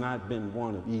life has not been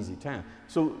one of easy times.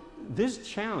 So this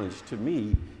challenge to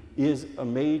me is a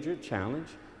major challenge,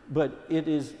 but it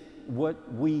is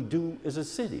what we do as a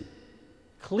city.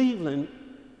 Cleveland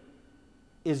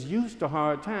is used to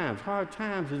hard times. Hard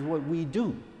times is what we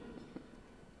do.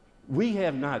 We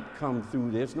have not come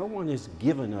through this. No one has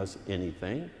given us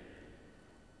anything.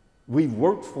 We've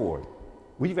worked for it.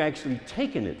 We've actually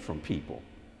taken it from people,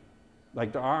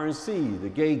 like the RNC, the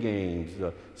gay games,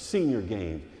 the senior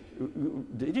games.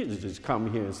 They didn't just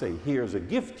come here and say, here's a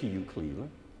gift to you,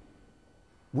 Cleveland.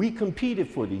 We competed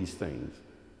for these things.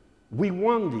 We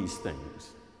won these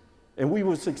things. And we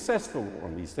were successful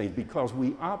on these things because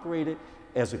we operated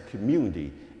as a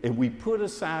community and we put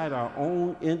aside our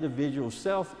own individual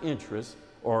self-interest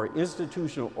or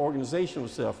institutional organizational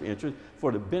self-interest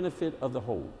for the benefit of the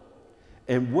whole.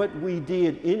 And what we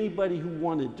did, anybody who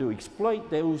wanted to exploit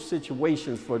those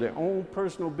situations for their own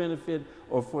personal benefit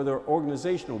or for their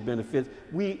organizational benefit,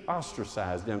 we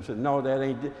ostracized them, said, no,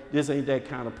 this ain't that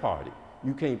kind of party.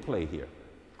 You can't play here.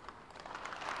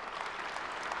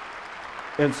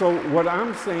 And so what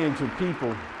I'm saying to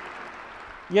people,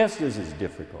 yes, this is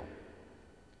difficult,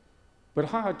 but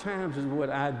hard times is what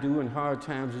I do and hard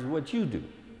times is what you do.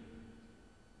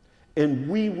 And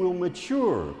we will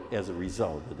mature as a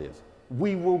result of this.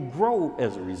 We will grow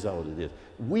as a result of this.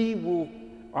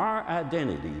 Our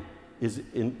identity is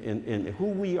in who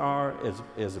we are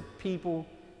as a people,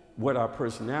 what our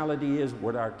personality is,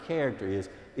 what our character is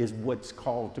what's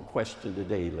called to question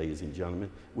today, ladies and gentlemen,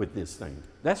 with this thing.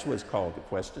 That's what's called to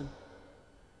question.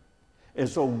 And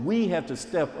so we have to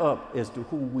step up as to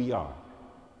who we are.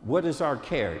 What is our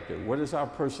character? What is our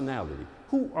personality?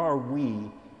 Who are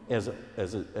we as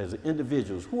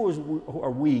individuals? Who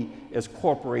are we as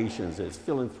corporations, as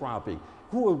philanthropic?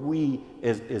 Who are we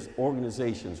as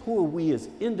organizations? Who are we as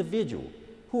individuals?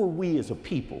 Who are we as a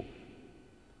people?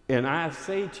 And I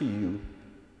say to you,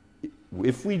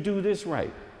 if we do this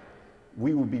right,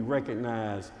 we will be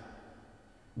recognized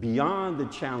beyond the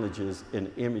challenges and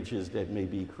images that may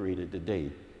be created today.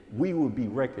 We will be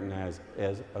recognized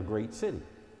as a great city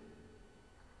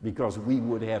because we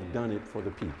would have done it for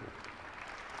the people.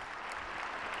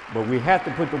 But we have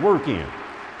to put the work in.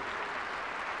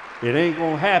 It ain't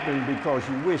gonna happen because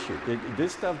you wish it.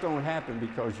 This stuff don't happen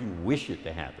because you wish it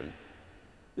to happen.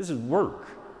 This is work.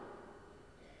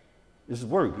 This is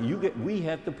work. We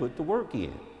have to put the work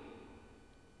in.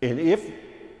 And if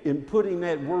in putting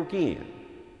that work in,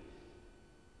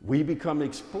 we become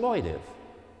exploitive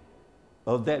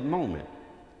of that moment,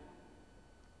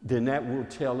 then that will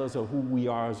tell us of who we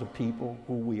are as a people,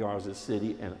 who we are as a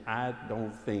city, and I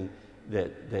don't think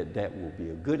that will be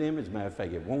a good image. Matter of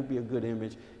fact, it won't be a good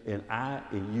image, and I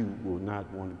and you will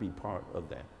not want to be part of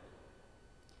that.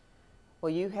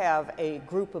 Well, you have a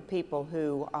group of people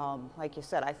who, like you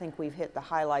said, I think we've hit the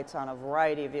highlights on a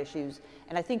variety of issues,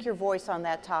 and I think your voice on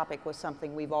that topic was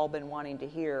something we've all been wanting to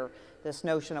hear, this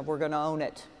notion of we're going to own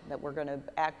it, that we're going to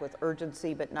act with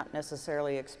urgency but not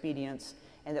necessarily expedience,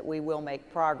 and that we will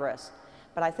make progress.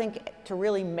 But I think to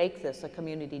really make this a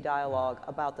community dialogue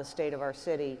about the state of our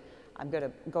city, I'm going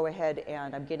to go ahead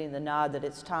and I'm getting the nod that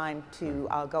it's time to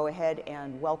go ahead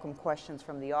and welcome questions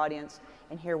from the audience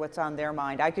and hear what's on their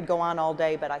mind. I could go on all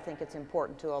day, but I think it's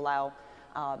important to allow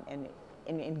and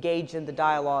engage in the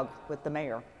dialogue with the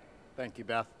mayor. Thank you,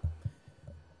 Beth.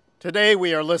 Today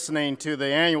we are listening to the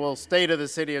annual State of the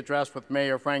City address with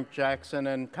Mayor Frank Jackson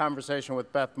in conversation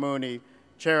with Beth Mooney,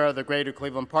 Chair of the Greater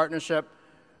Cleveland Partnership.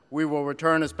 We will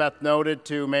return, as Beth noted,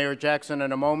 to Mayor Jackson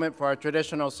in a moment for our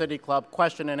traditional City Club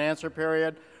question and answer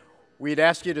period. We'd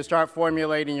ask you to start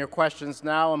formulating your questions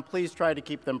now, and please try to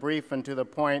keep them brief and to the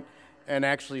point and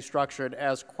actually structured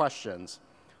as questions.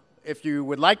 If you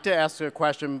would like to ask a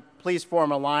question, please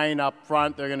form a line up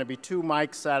front. There are going to be 2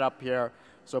 mics set up here,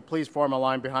 so please form a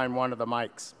line behind one of the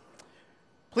mics.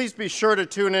 Please be sure to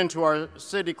tune in to our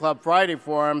City Club Friday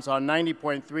forums on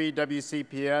 90.3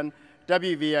 WCPN,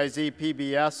 WVIZ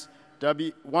PBS,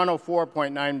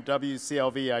 104.9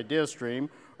 WCLV Idea Stream,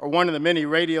 or one of the many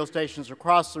radio stations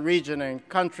across the region and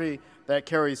country that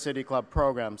carry City Club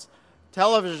programs.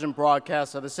 Television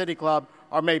broadcasts of the City Club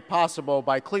are made possible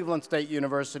by Cleveland State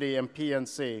University and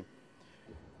PNC.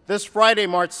 This Friday,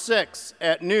 March 6th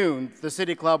at noon, the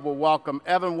City Club will welcome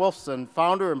Evan Wolfson,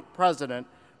 founder and president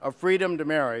of Freedom to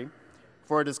Marry,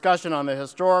 for a discussion on the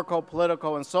historical,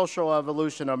 political, and social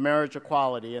evolution of marriage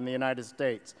equality in the United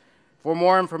States. For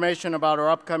more information about our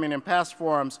upcoming and past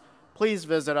forums, please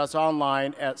visit us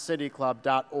online at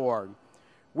cityclub.org.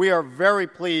 We are very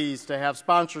pleased to have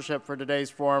sponsorship for today's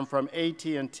forum from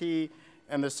AT&T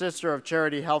and the Sister of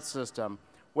Charity Health System.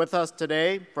 With us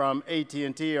today from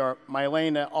AT&T are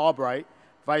Mylena Albright,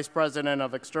 Vice President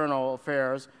of External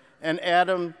Affairs, and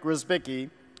Adam Grzybicki,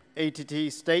 AT&T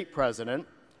State President.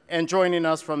 And joining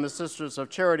us from the Sisters of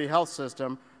Charity Health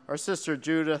System are Sister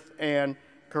Judith Ann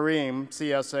Kareem,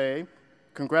 CSA,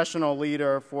 Congressional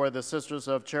Leader for the Sisters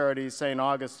of Charity St.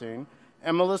 Augustine,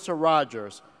 and Melissa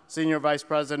Rogers, Senior Vice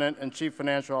President and Chief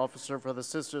Financial Officer for the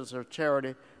Sisters of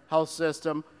Charity Health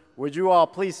System. Would you all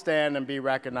please stand and be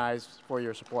recognized for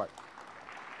your support?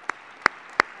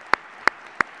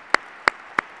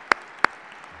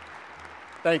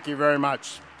 Thank you very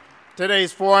much.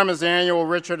 Today's forum is the annual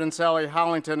Richard and Sally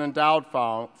Hollington Endowed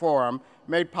Forum,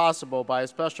 made possible by a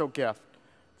special gift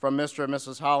from Mr. and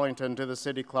Mrs. Hollington to the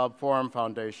City Club Forum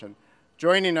Foundation.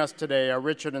 Joining us today are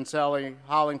Richard and Sally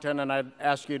Hollington, and I'd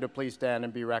ask you to please stand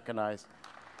and be recognized.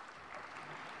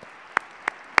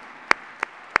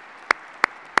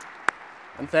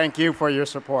 And thank you for your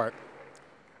support.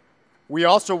 We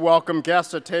also welcome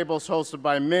guests at tables hosted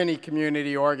by many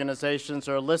community organizations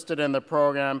that are listed in the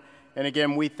program. And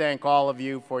again, we thank all of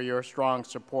you for your strong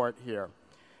support here.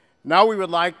 Now we would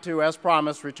like to, as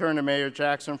promised, return to Mayor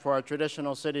Jackson for our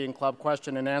traditional City and Club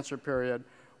question and answer period.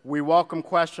 We welcome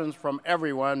questions from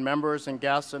everyone, members and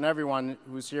guests, and everyone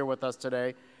who's here with us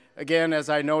today. Again, as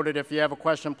I noted, if you have a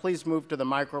question, please move to the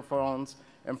microphones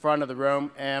in front of the room.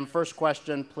 And first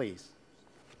question, please.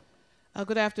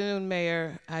 Good afternoon,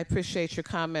 Mayor. I appreciate your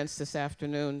comments this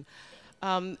afternoon.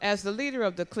 As the leader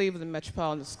of the Cleveland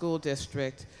Metropolitan School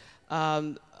District,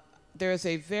 there is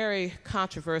a very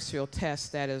controversial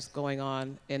test that is going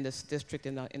on in this district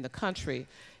in the country.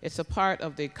 It's a part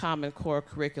of the Common Core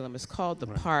curriculum. It's called the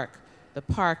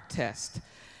PARCC test.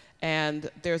 And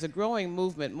there's a growing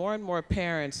movement. More and more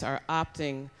parents are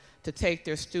opting to take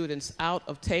their students out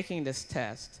of taking this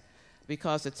test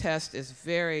because the test is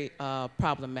very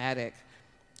problematic.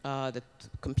 The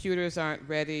computers aren't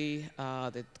ready,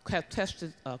 the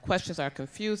questions are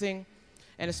confusing,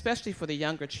 and especially for the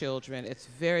younger children, it's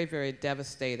very, very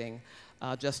devastating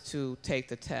just to take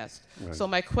the test. Right. So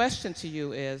my question to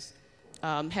you is,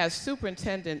 has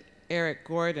Superintendent Eric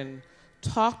Gordon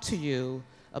talked to you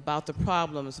about the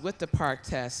problems with the PARCC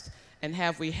test, and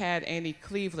have we had any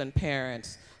Cleveland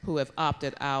parents who have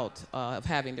opted out of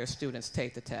having their students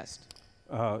take the test?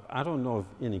 I don't know if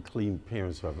any Cleveland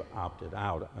parents have opted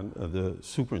out. The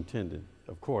superintendent,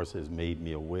 of course, has made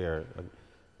me aware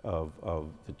of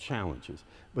the challenges.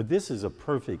 But this is a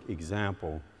perfect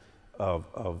example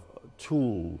of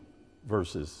tool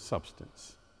versus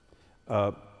substance.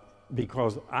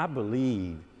 Because I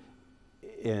believe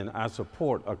and I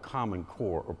support a Common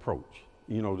Core approach.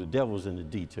 You know, the devil's in the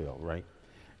detail, right?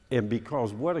 And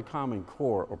because what a Common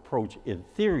Core approach in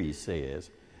theory says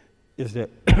is that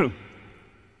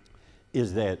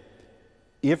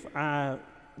if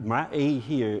my A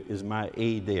here is my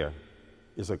A there,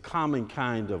 is a common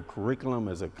kind of curriculum,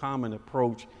 is a common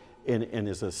approach, and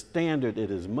is a standard,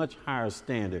 it is much higher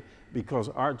standard because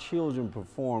our children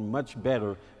perform much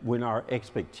better when our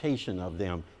expectation of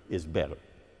them is better.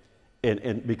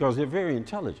 And because they're very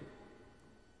intelligent.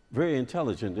 very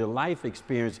intelligent. Their life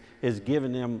experience has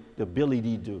given them the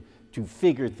ability to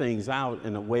figure things out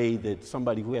in a way that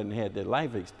somebody who hadn't had that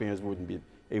life experience wouldn't be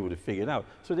able to figure it out.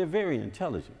 So they're very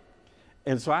intelligent.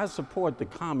 And so I support the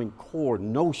Common Core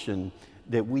notion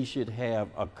that we should have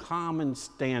a common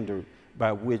standard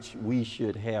by which we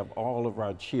should have all of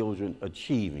our children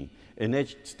achieving. And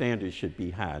that standard should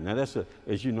be high. Now that's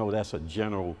as you know, that's a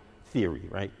general theory,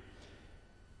 right?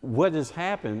 What has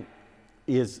happened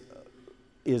is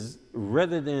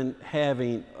rather than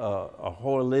having a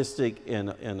holistic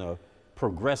and a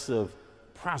progressive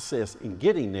process in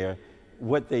getting there,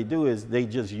 what they do is they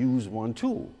just use one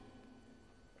tool.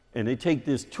 And they take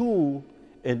this tool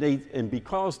and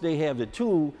because they have the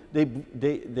tool,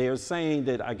 they're saying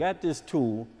that I got this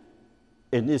tool,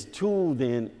 and this tool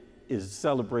then is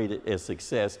celebrated as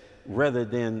success rather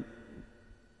than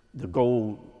the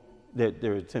goal that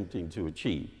they're attempting to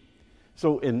achieve.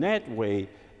 So in that way,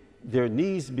 there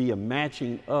needs to be a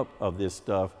matching up of this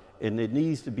stuff, and there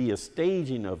needs to be a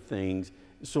staging of things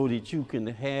so that you can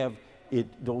have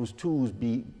those tools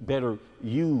be better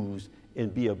used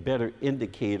and be a better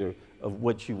indicator of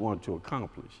what you want to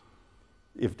accomplish,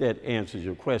 if that answers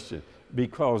your question.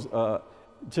 Because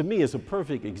to me, it's a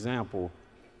perfect example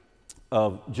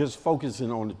of just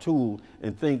focusing on the tool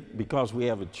and think because we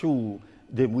have a tool,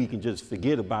 then we can just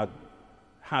forget about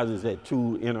how does that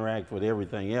tool interact with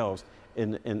everything else,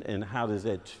 and how is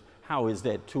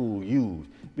that tool used?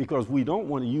 Because we don't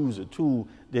want to use a tool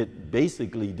that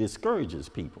basically discourages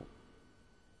people.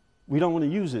 We don't want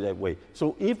to use it that way.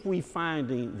 So if we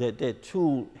finding that that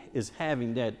tool is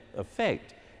having that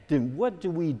effect, then what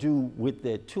do we do with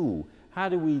that tool? How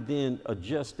do we then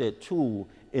adjust that tool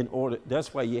in order?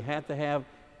 That's why you have to have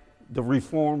the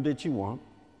reform that you want,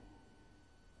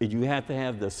 and you have to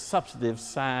have the substantive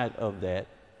side of that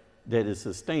is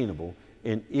sustainable.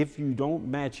 And if you don't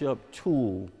match up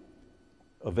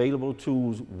available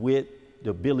tools with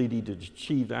the ability to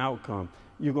achieve the outcome,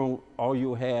 all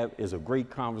you'll have is a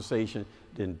great conversation.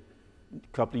 Then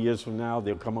a couple of years from now,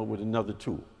 they'll come up with another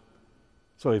tool.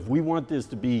 So if we want this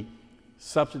to be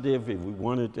substantive, if we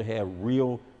want it to have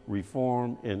real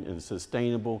reform and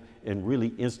sustainable and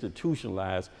really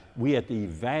institutionalized, we have to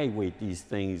evaluate these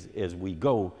things as we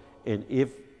go. And if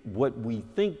what we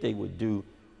think they would do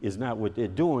is not what they're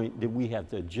doing, then we have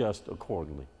to adjust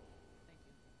accordingly.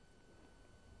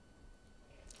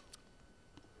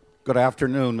 Good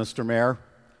afternoon, Mr. Mayor.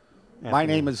 My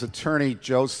name is Attorney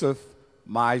Joseph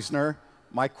Meisner.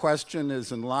 My question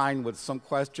is in line with some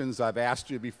questions I've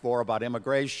asked you before about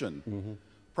immigration. Mm-hmm.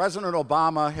 President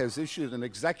Obama has issued an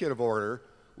executive order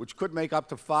which could make up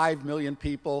to 5 million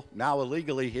people now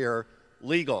illegally here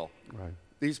legal. Right.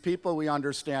 These people, we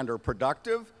understand, are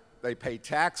productive, they pay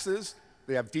taxes,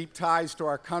 they have deep ties to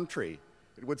our country.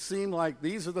 It would seem like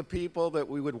these are the people that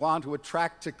we would want to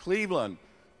attract to Cleveland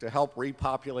to help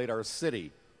repopulate our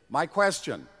city. My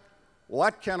question,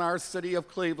 what can our city of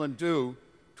Cleveland do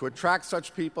to attract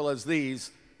such people as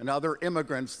these and other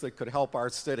immigrants that could help our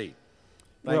city?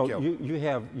 Thank you. You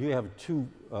have two,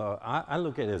 I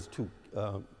look at it as two,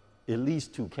 at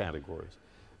least two categories.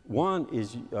 One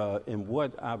is in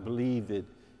what I believe that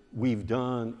we've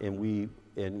done and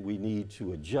we need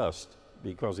to adjust,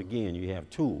 because again, you have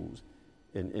tools,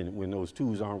 and when those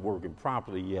tools aren't working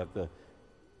properly, you have to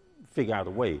figure out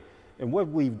a way. And what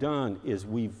we've done is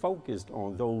we've focused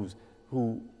on those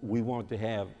who we want to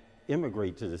have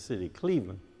immigrate to the city of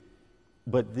Cleveland,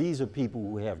 but these are people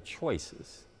who have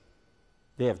choices.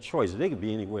 They have choices. They can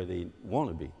be anywhere they want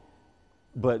to be.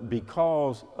 But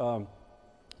because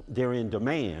they're in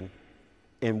demand,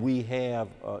 and we have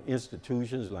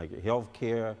institutions like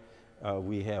healthcare,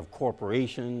 we have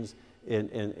corporations,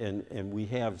 and we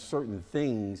have certain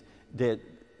things that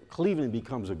Cleveland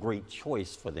becomes a great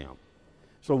choice for them.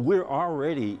 So we're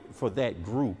already, for that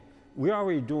group, we're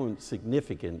already doing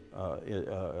significant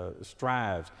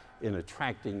strides in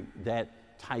attracting that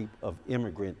type of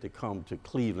immigrant to come to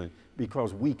Cleveland,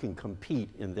 because we can compete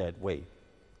in that way,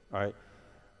 all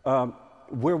right?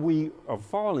 Where we are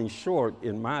falling short,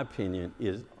 in my opinion,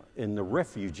 is in the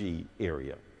refugee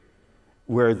area,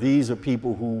 where these are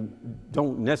people who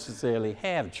don't necessarily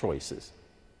have choices.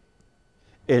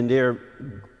 And they're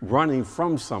running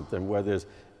from something, whether it's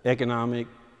economic,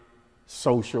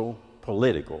 social,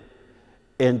 political.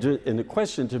 And the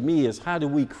question to me is, how do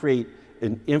we create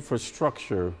an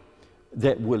infrastructure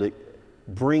that will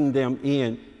bring them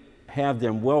in, have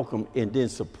them welcome, and then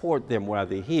support them while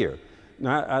they're here?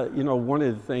 Now, one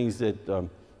of the things that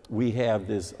we have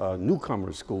this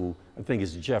newcomer school, I think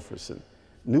it's Jefferson,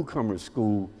 newcomer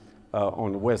school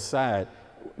on the west side.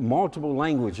 Multiple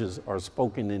languages are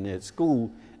spoken in that school,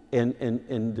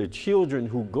 And the children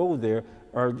who go there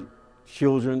are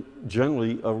children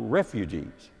generally of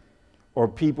refugees or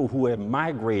people who have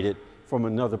migrated from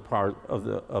another part of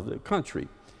the country.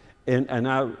 And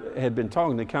I had been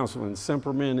talking to Councilman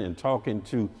Semperman and talking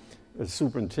to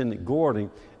Superintendent Gordon,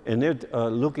 and they're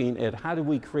looking at how do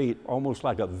we create almost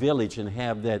like a village and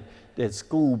have that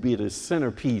school be the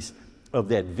centerpiece of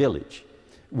that village,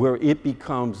 where it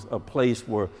becomes a place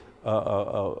where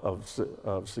of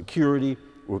security,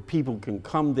 where people can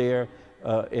come there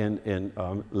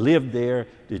and live there,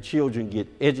 the children get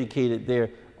educated there,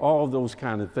 all those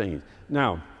kind of things.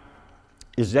 Now,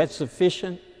 is that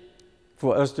sufficient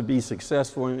for us to be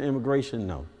successful in immigration?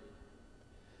 No.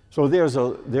 So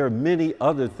there are many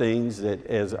other things that,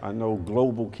 as I know,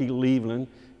 Global Cleveland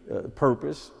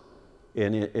purpose,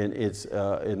 and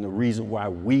the reason why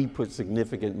we put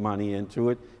significant money into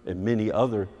it, and many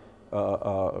other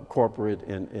corporate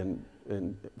and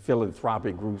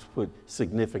philanthropic groups put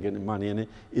significant money in it,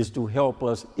 is to help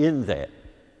us in that,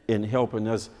 in helping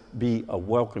us be a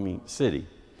welcoming city,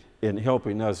 in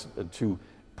helping us to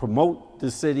promote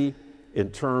the city in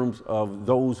terms of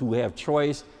those who have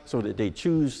choice so that they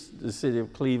choose the city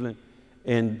of Cleveland,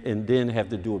 and then have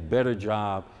to do a better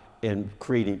job in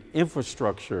creating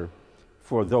infrastructure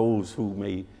for those who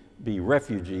may be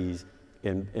refugees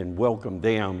and welcome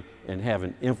them and have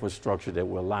an infrastructure that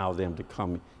will allow them to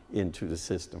come into the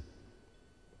system.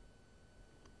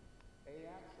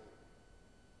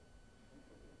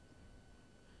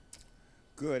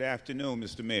 Good afternoon,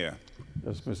 Mr. Mayor.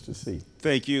 Yes, Mr. C.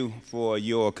 Thank you for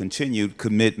your continued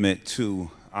commitment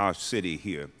to our city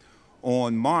here.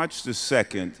 On March the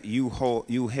 2nd,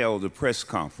 you held a press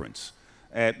conference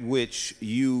at which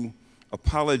you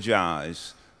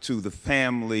apologized to the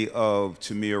family of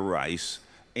Tamir Rice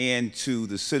and to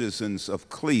the citizens of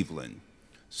Cleveland.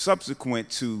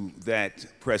 Subsequent to that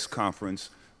press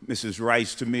conference, Mrs.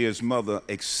 Rice, Tamir's mother,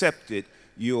 accepted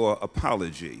your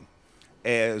apology.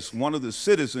 As one of the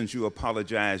citizens you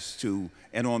apologized to,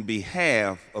 and on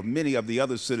behalf of many of the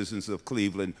other citizens of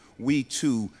Cleveland, we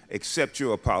too accept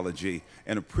your apology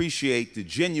and appreciate the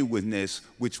genuineness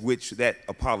with which that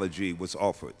apology was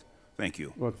offered. Thank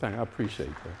you. Well, I appreciate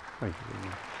that. Thank you very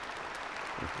much.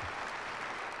 Thank you.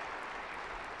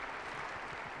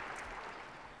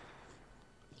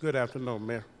 Good afternoon,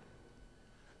 Mayor.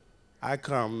 I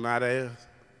come not as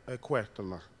a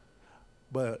questioner,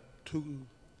 but to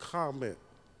comment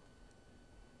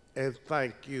and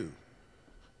thank you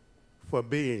for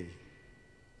being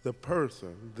the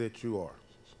person that you are,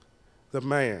 the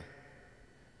man,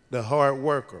 the hard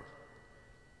worker,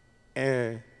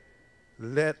 and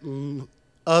letting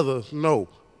others know,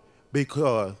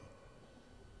 because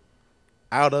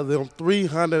out of them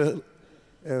 300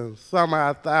 and some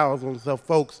odd thousands of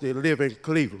folks that live in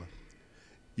Cleveland,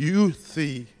 you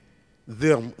see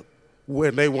them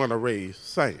when they want to raise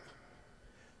saints.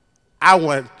 I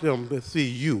want them to see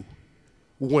you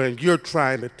when you're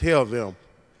trying to tell them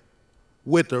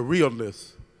what the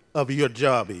realness of your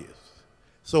job is.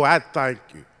 So I thank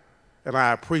you, and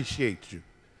I appreciate you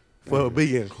for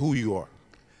being who you are.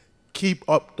 Keep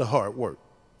up the hard work.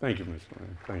 Thank you, Mr.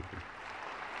 Lane. Thank you.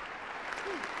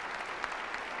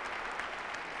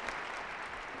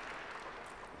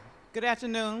 Good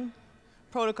afternoon.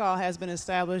 Protocol has been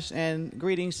established, and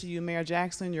greetings to you, Mayor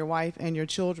Jackson, your wife, and your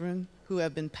children, who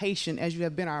have been patient as you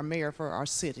have been our mayor for our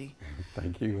city.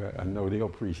 Thank you. I know they'll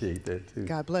appreciate that too.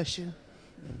 God bless you.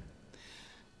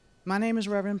 My name is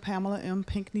Reverend Pamela M.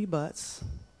 Pinckney Butts,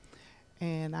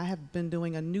 and I have been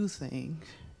doing a new thing.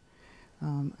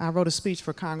 I wrote a speech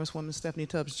for Congresswoman Stephanie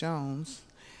Tubbs Jones,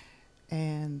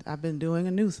 and I've been doing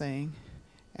a new thing,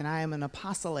 and I am an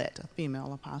apostolate, a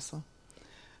female apostle.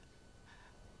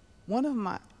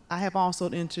 I have also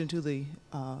entered into the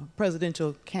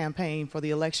presidential campaign for the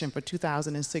election for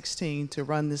 2016 to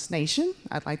run this nation.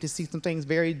 I'd like to see some things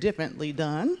very differently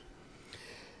done.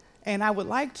 And I would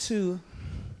like to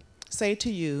say to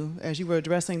you, as you were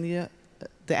addressing the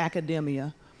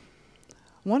academia,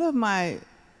 one of my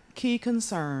key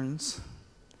concerns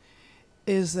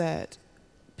is that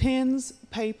pens,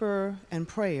 paper, and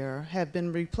prayer have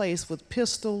been replaced with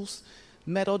pistols,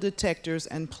 metal detectors,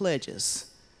 and pledges.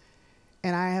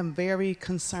 And I am very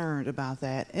concerned about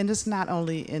that. And it's not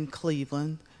only in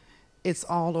Cleveland, it's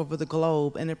all over the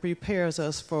globe, and it prepares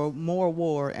us for more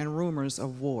war and rumors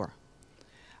of war.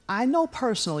 I know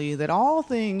personally that all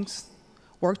things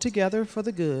work together for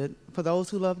the good, for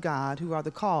those who love God, who are the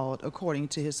called according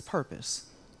to his purpose.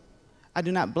 I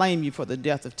do not blame you for the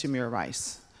death of Tamir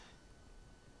Rice.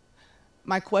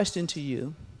 My question to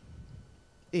you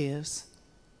is,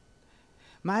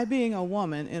 my being a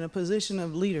woman in a position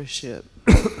of leadership,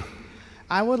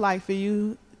 I would like for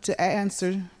you to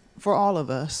answer for all of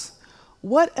us.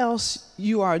 What else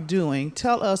you are doing,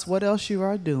 tell us what else you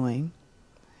are doing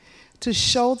to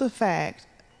show the fact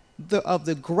of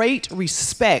the great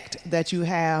respect that you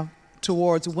have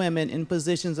towards women in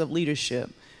positions of leadership.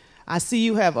 I see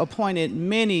you have appointed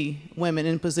many women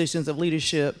in positions of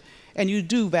leadership, and you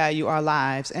do value our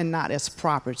lives and not as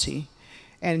property.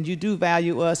 And you do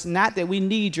value us, not that we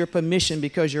need your permission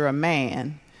because you're a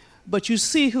man, but you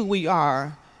see who we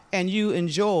are, and you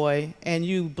enjoy and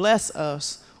you bless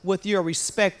us with your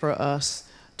respect for us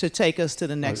to take us to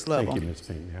the next level. Thank you, Ms.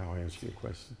 Pinckney. I'll answer your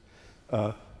question.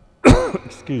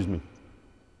 Excuse me.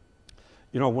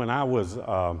 You know, when I was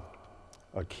a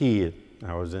kid,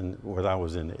 I was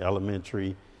in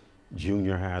elementary,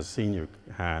 junior high, senior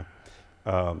high,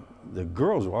 the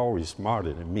girls were always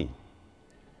smarter than me.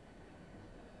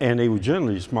 And they were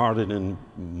generally smarter than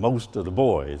most of the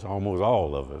boys, almost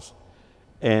all of us.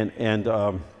 And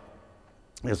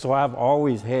so I've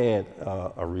always had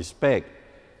a respect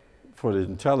for the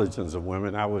intelligence of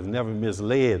women. I was never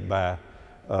misled by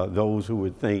those who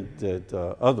would think that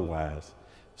otherwise.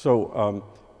 So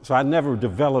I never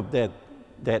developed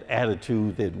that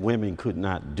attitude that women could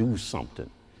not do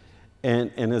something.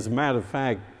 And as a matter of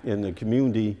fact, in the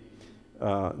community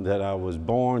that I was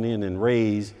born in and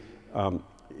raised,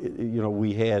 you know,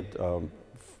 we had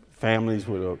families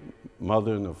with a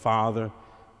mother and a father,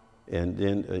 and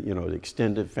then, you know, the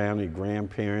extended family,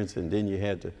 grandparents, and then you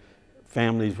had the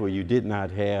families where you did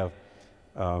not have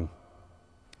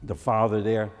the father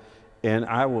there. And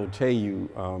I will tell you,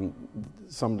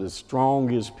 some of the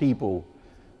strongest people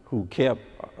who kept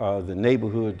the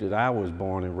neighborhood that I was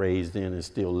born and raised in and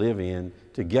still live in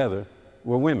together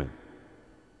were women.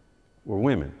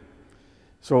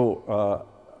 So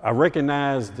I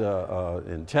recognized the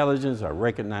intelligence, I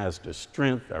recognized the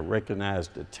strength, I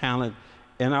recognized the talent,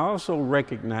 and I also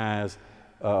recognized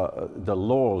the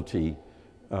loyalty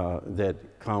that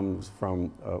comes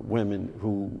from women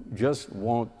who just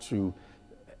want to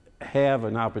have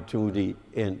an opportunity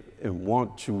and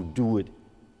want to do it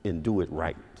and do it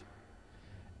right.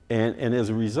 And as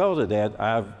a result of that,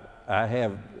 I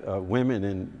have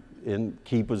women in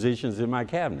key positions in my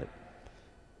cabinet,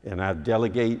 and I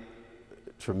delegate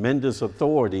tremendous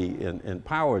authority and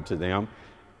power to them,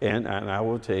 and I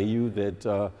will tell you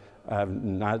that I've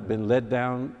not been let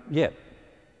down yet.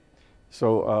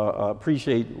 So I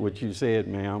appreciate what you said,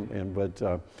 ma'am,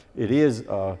 but it is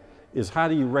how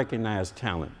do you recognize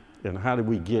talent, and how do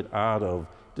we get out of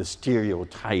the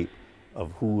stereotype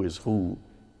of who is who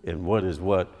and what is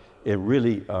what, and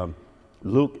really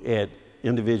look at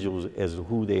individuals as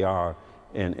who they are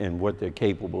and what they're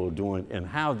capable of doing and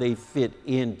how they fit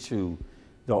into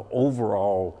the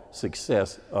overall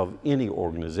success of any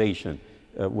organization,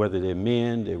 whether they're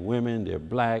men, they're women, they're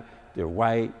black, they're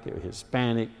white, they're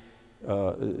Hispanic,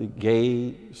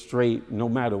 gay, straight, no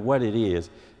matter what it is.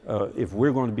 If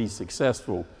we're going to be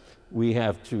successful, we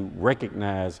have to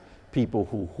recognize people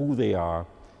who they are,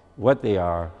 what they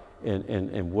are,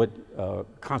 and what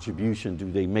contribution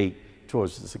do they make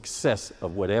towards the success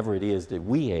of whatever it is that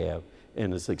we have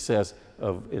and the success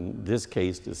of, in this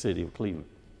case, the city of Cleveland.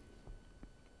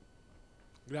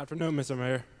 Good afternoon, Mr.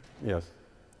 Mayor. Yes.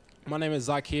 My name is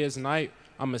Zacchaeus Knight.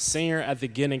 I'm a senior at the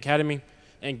Gidding Academy.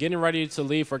 And getting ready to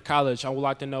leave for college, I would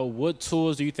like to know what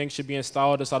tools do you think should be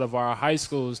installed inside of our high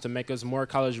schools to make us more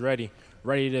college ready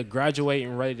to graduate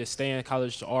and ready to stay in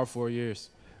college all 4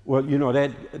 years? Well, you know,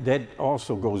 that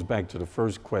also goes back to the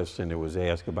first question that was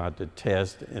asked about the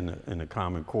test and the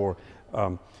Common Core.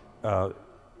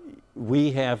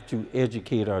 We have to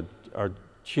educate our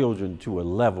children to a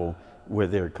level where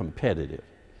they're competitive.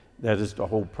 That is the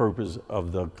whole purpose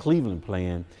of the Cleveland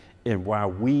Plan, and why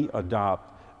we adopt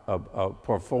a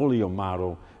portfolio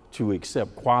model to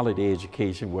accept quality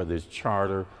education, whether it's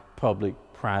charter, public,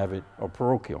 private, or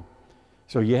parochial.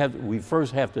 So we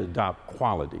first have to adopt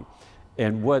quality.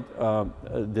 And what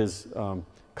this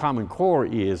Common Core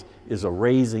is a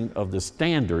raising of the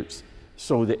standards,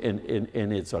 so that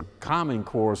and it's a Common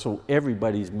Core, so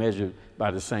everybody's measured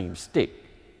by the same stick.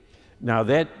 Now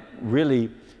that really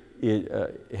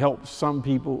helps some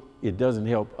people, it doesn't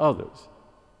help others,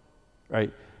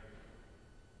 right?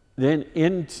 Then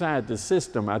inside the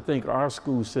system, I think our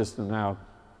school system now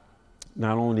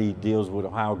not only deals with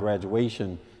Ohio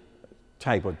graduation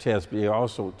type of test, but they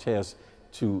also test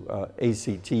to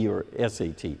ACT or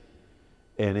SAT.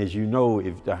 And as you know,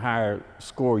 if the higher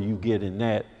score you get in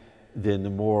that, then the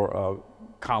more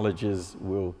colleges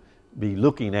will be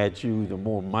looking at you, the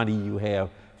more money you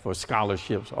have for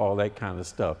scholarships, all that kind of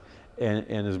stuff. And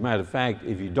as a matter of fact,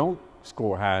 if you don't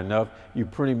score high enough, you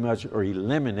pretty much are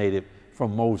eliminated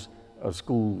from most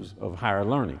schools of higher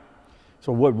learning.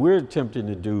 So what we're attempting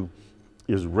to do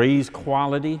is raise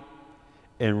quality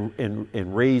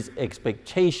and raise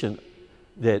expectation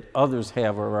that others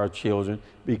have of our children,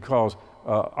 because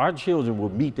our children will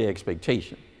meet the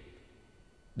expectation.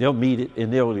 They'll meet it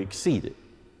and they'll exceed it.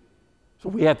 So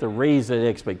we have to raise that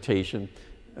expectation,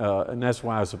 and that's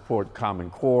why I support Common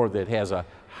Core, that has a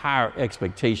higher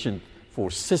expectation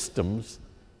for systems,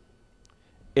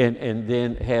 and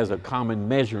then has a common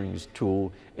measuring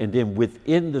tool. And then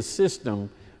within the system,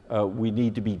 we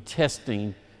need to be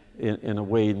testing in a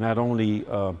way, not only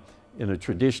in a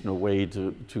traditional way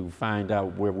to find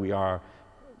out where we are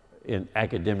in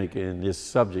academic in this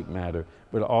subject matter,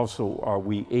 but also are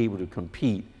we able to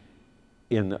compete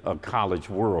in a college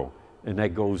world? And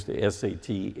that goes to SAT,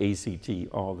 ACT,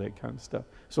 all that kind of stuff.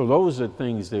 So those are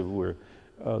things that we're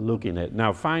looking at.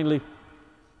 Now, finally,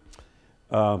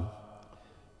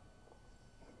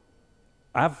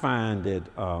 I find that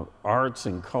arts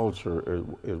and culture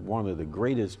is one of the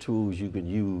greatest tools you can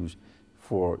use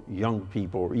for young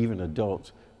people or even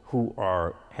adults who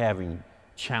are having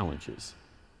challenges,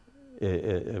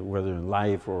 whether in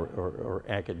life or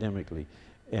academically.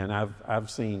 And I've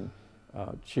seen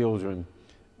children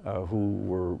who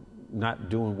were not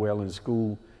doing well in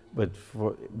school, but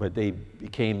they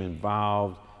became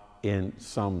involved in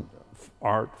some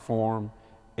art form,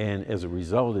 and as a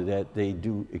result of that, they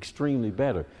do extremely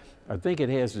better. I think it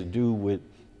has to do with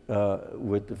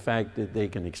the fact that they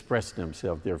can express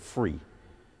themselves. They're free.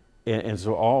 And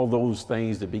so all those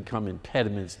things that become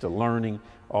impediments to learning,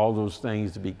 all those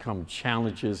things that become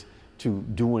challenges to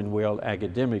doing well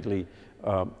academically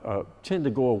tend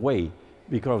to go away,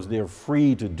 because they're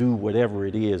free to do whatever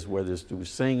it is, whether it's through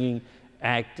singing,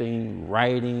 acting,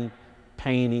 writing,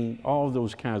 painting, all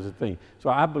those kinds of things. So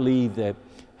I believe that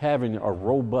having a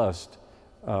robust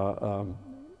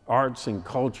arts and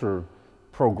culture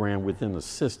program within the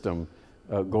system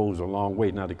goes a long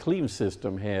way. Now, the Cleveland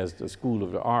system has the School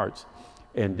of the Arts,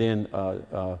 and then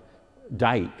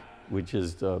Dyke, which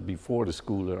is before the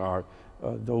School of the Art.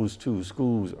 Those two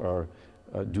schools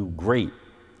do great,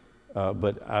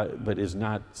 but it's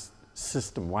not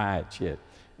system-wide yet.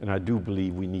 And I do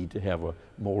believe we need to have a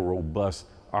more robust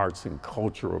arts and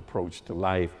culture approach to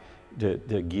life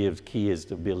that gives kids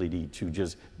the ability to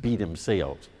just be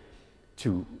themselves,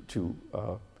 to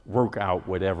work out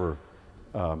whatever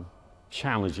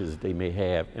challenges they may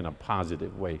have in a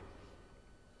positive way.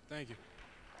 Thank you.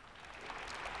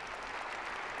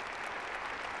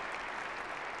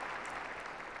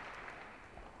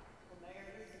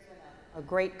 A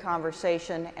great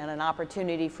conversation and an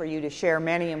opportunity for you to share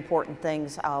many important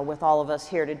things with all of us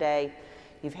here today.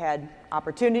 You've had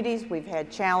opportunities, we've had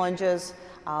challenges.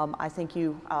 I think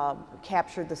you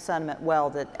captured the sentiment well,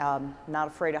 that not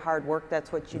afraid of hard work,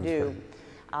 that's what you do.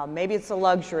 Maybe it's a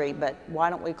luxury, but why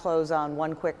don't we close on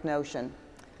one quick notion?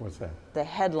 What's that? The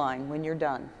headline when you're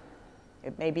done.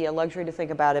 It may be a luxury to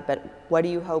think about it, but what do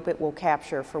you hope it will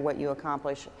capture for what you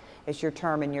accomplish as your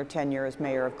term and your tenure as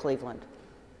mayor of Cleveland?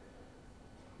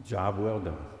 Job well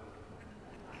done.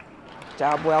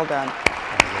 Job well done.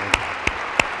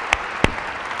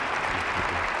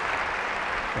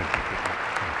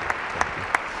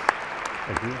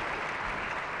 Thank you.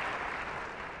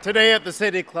 Today at the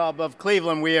City Club of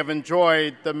Cleveland, we have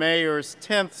enjoyed the Mayor's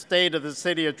 10th State of the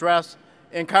City address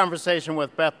in conversation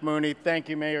with Beth Mooney. Thank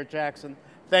you, Mayor Jackson.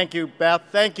 Thank you, Beth.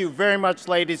 Thank you very much,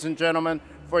 ladies and gentlemen,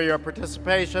 for your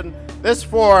participation. This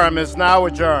forum is now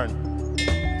adjourned.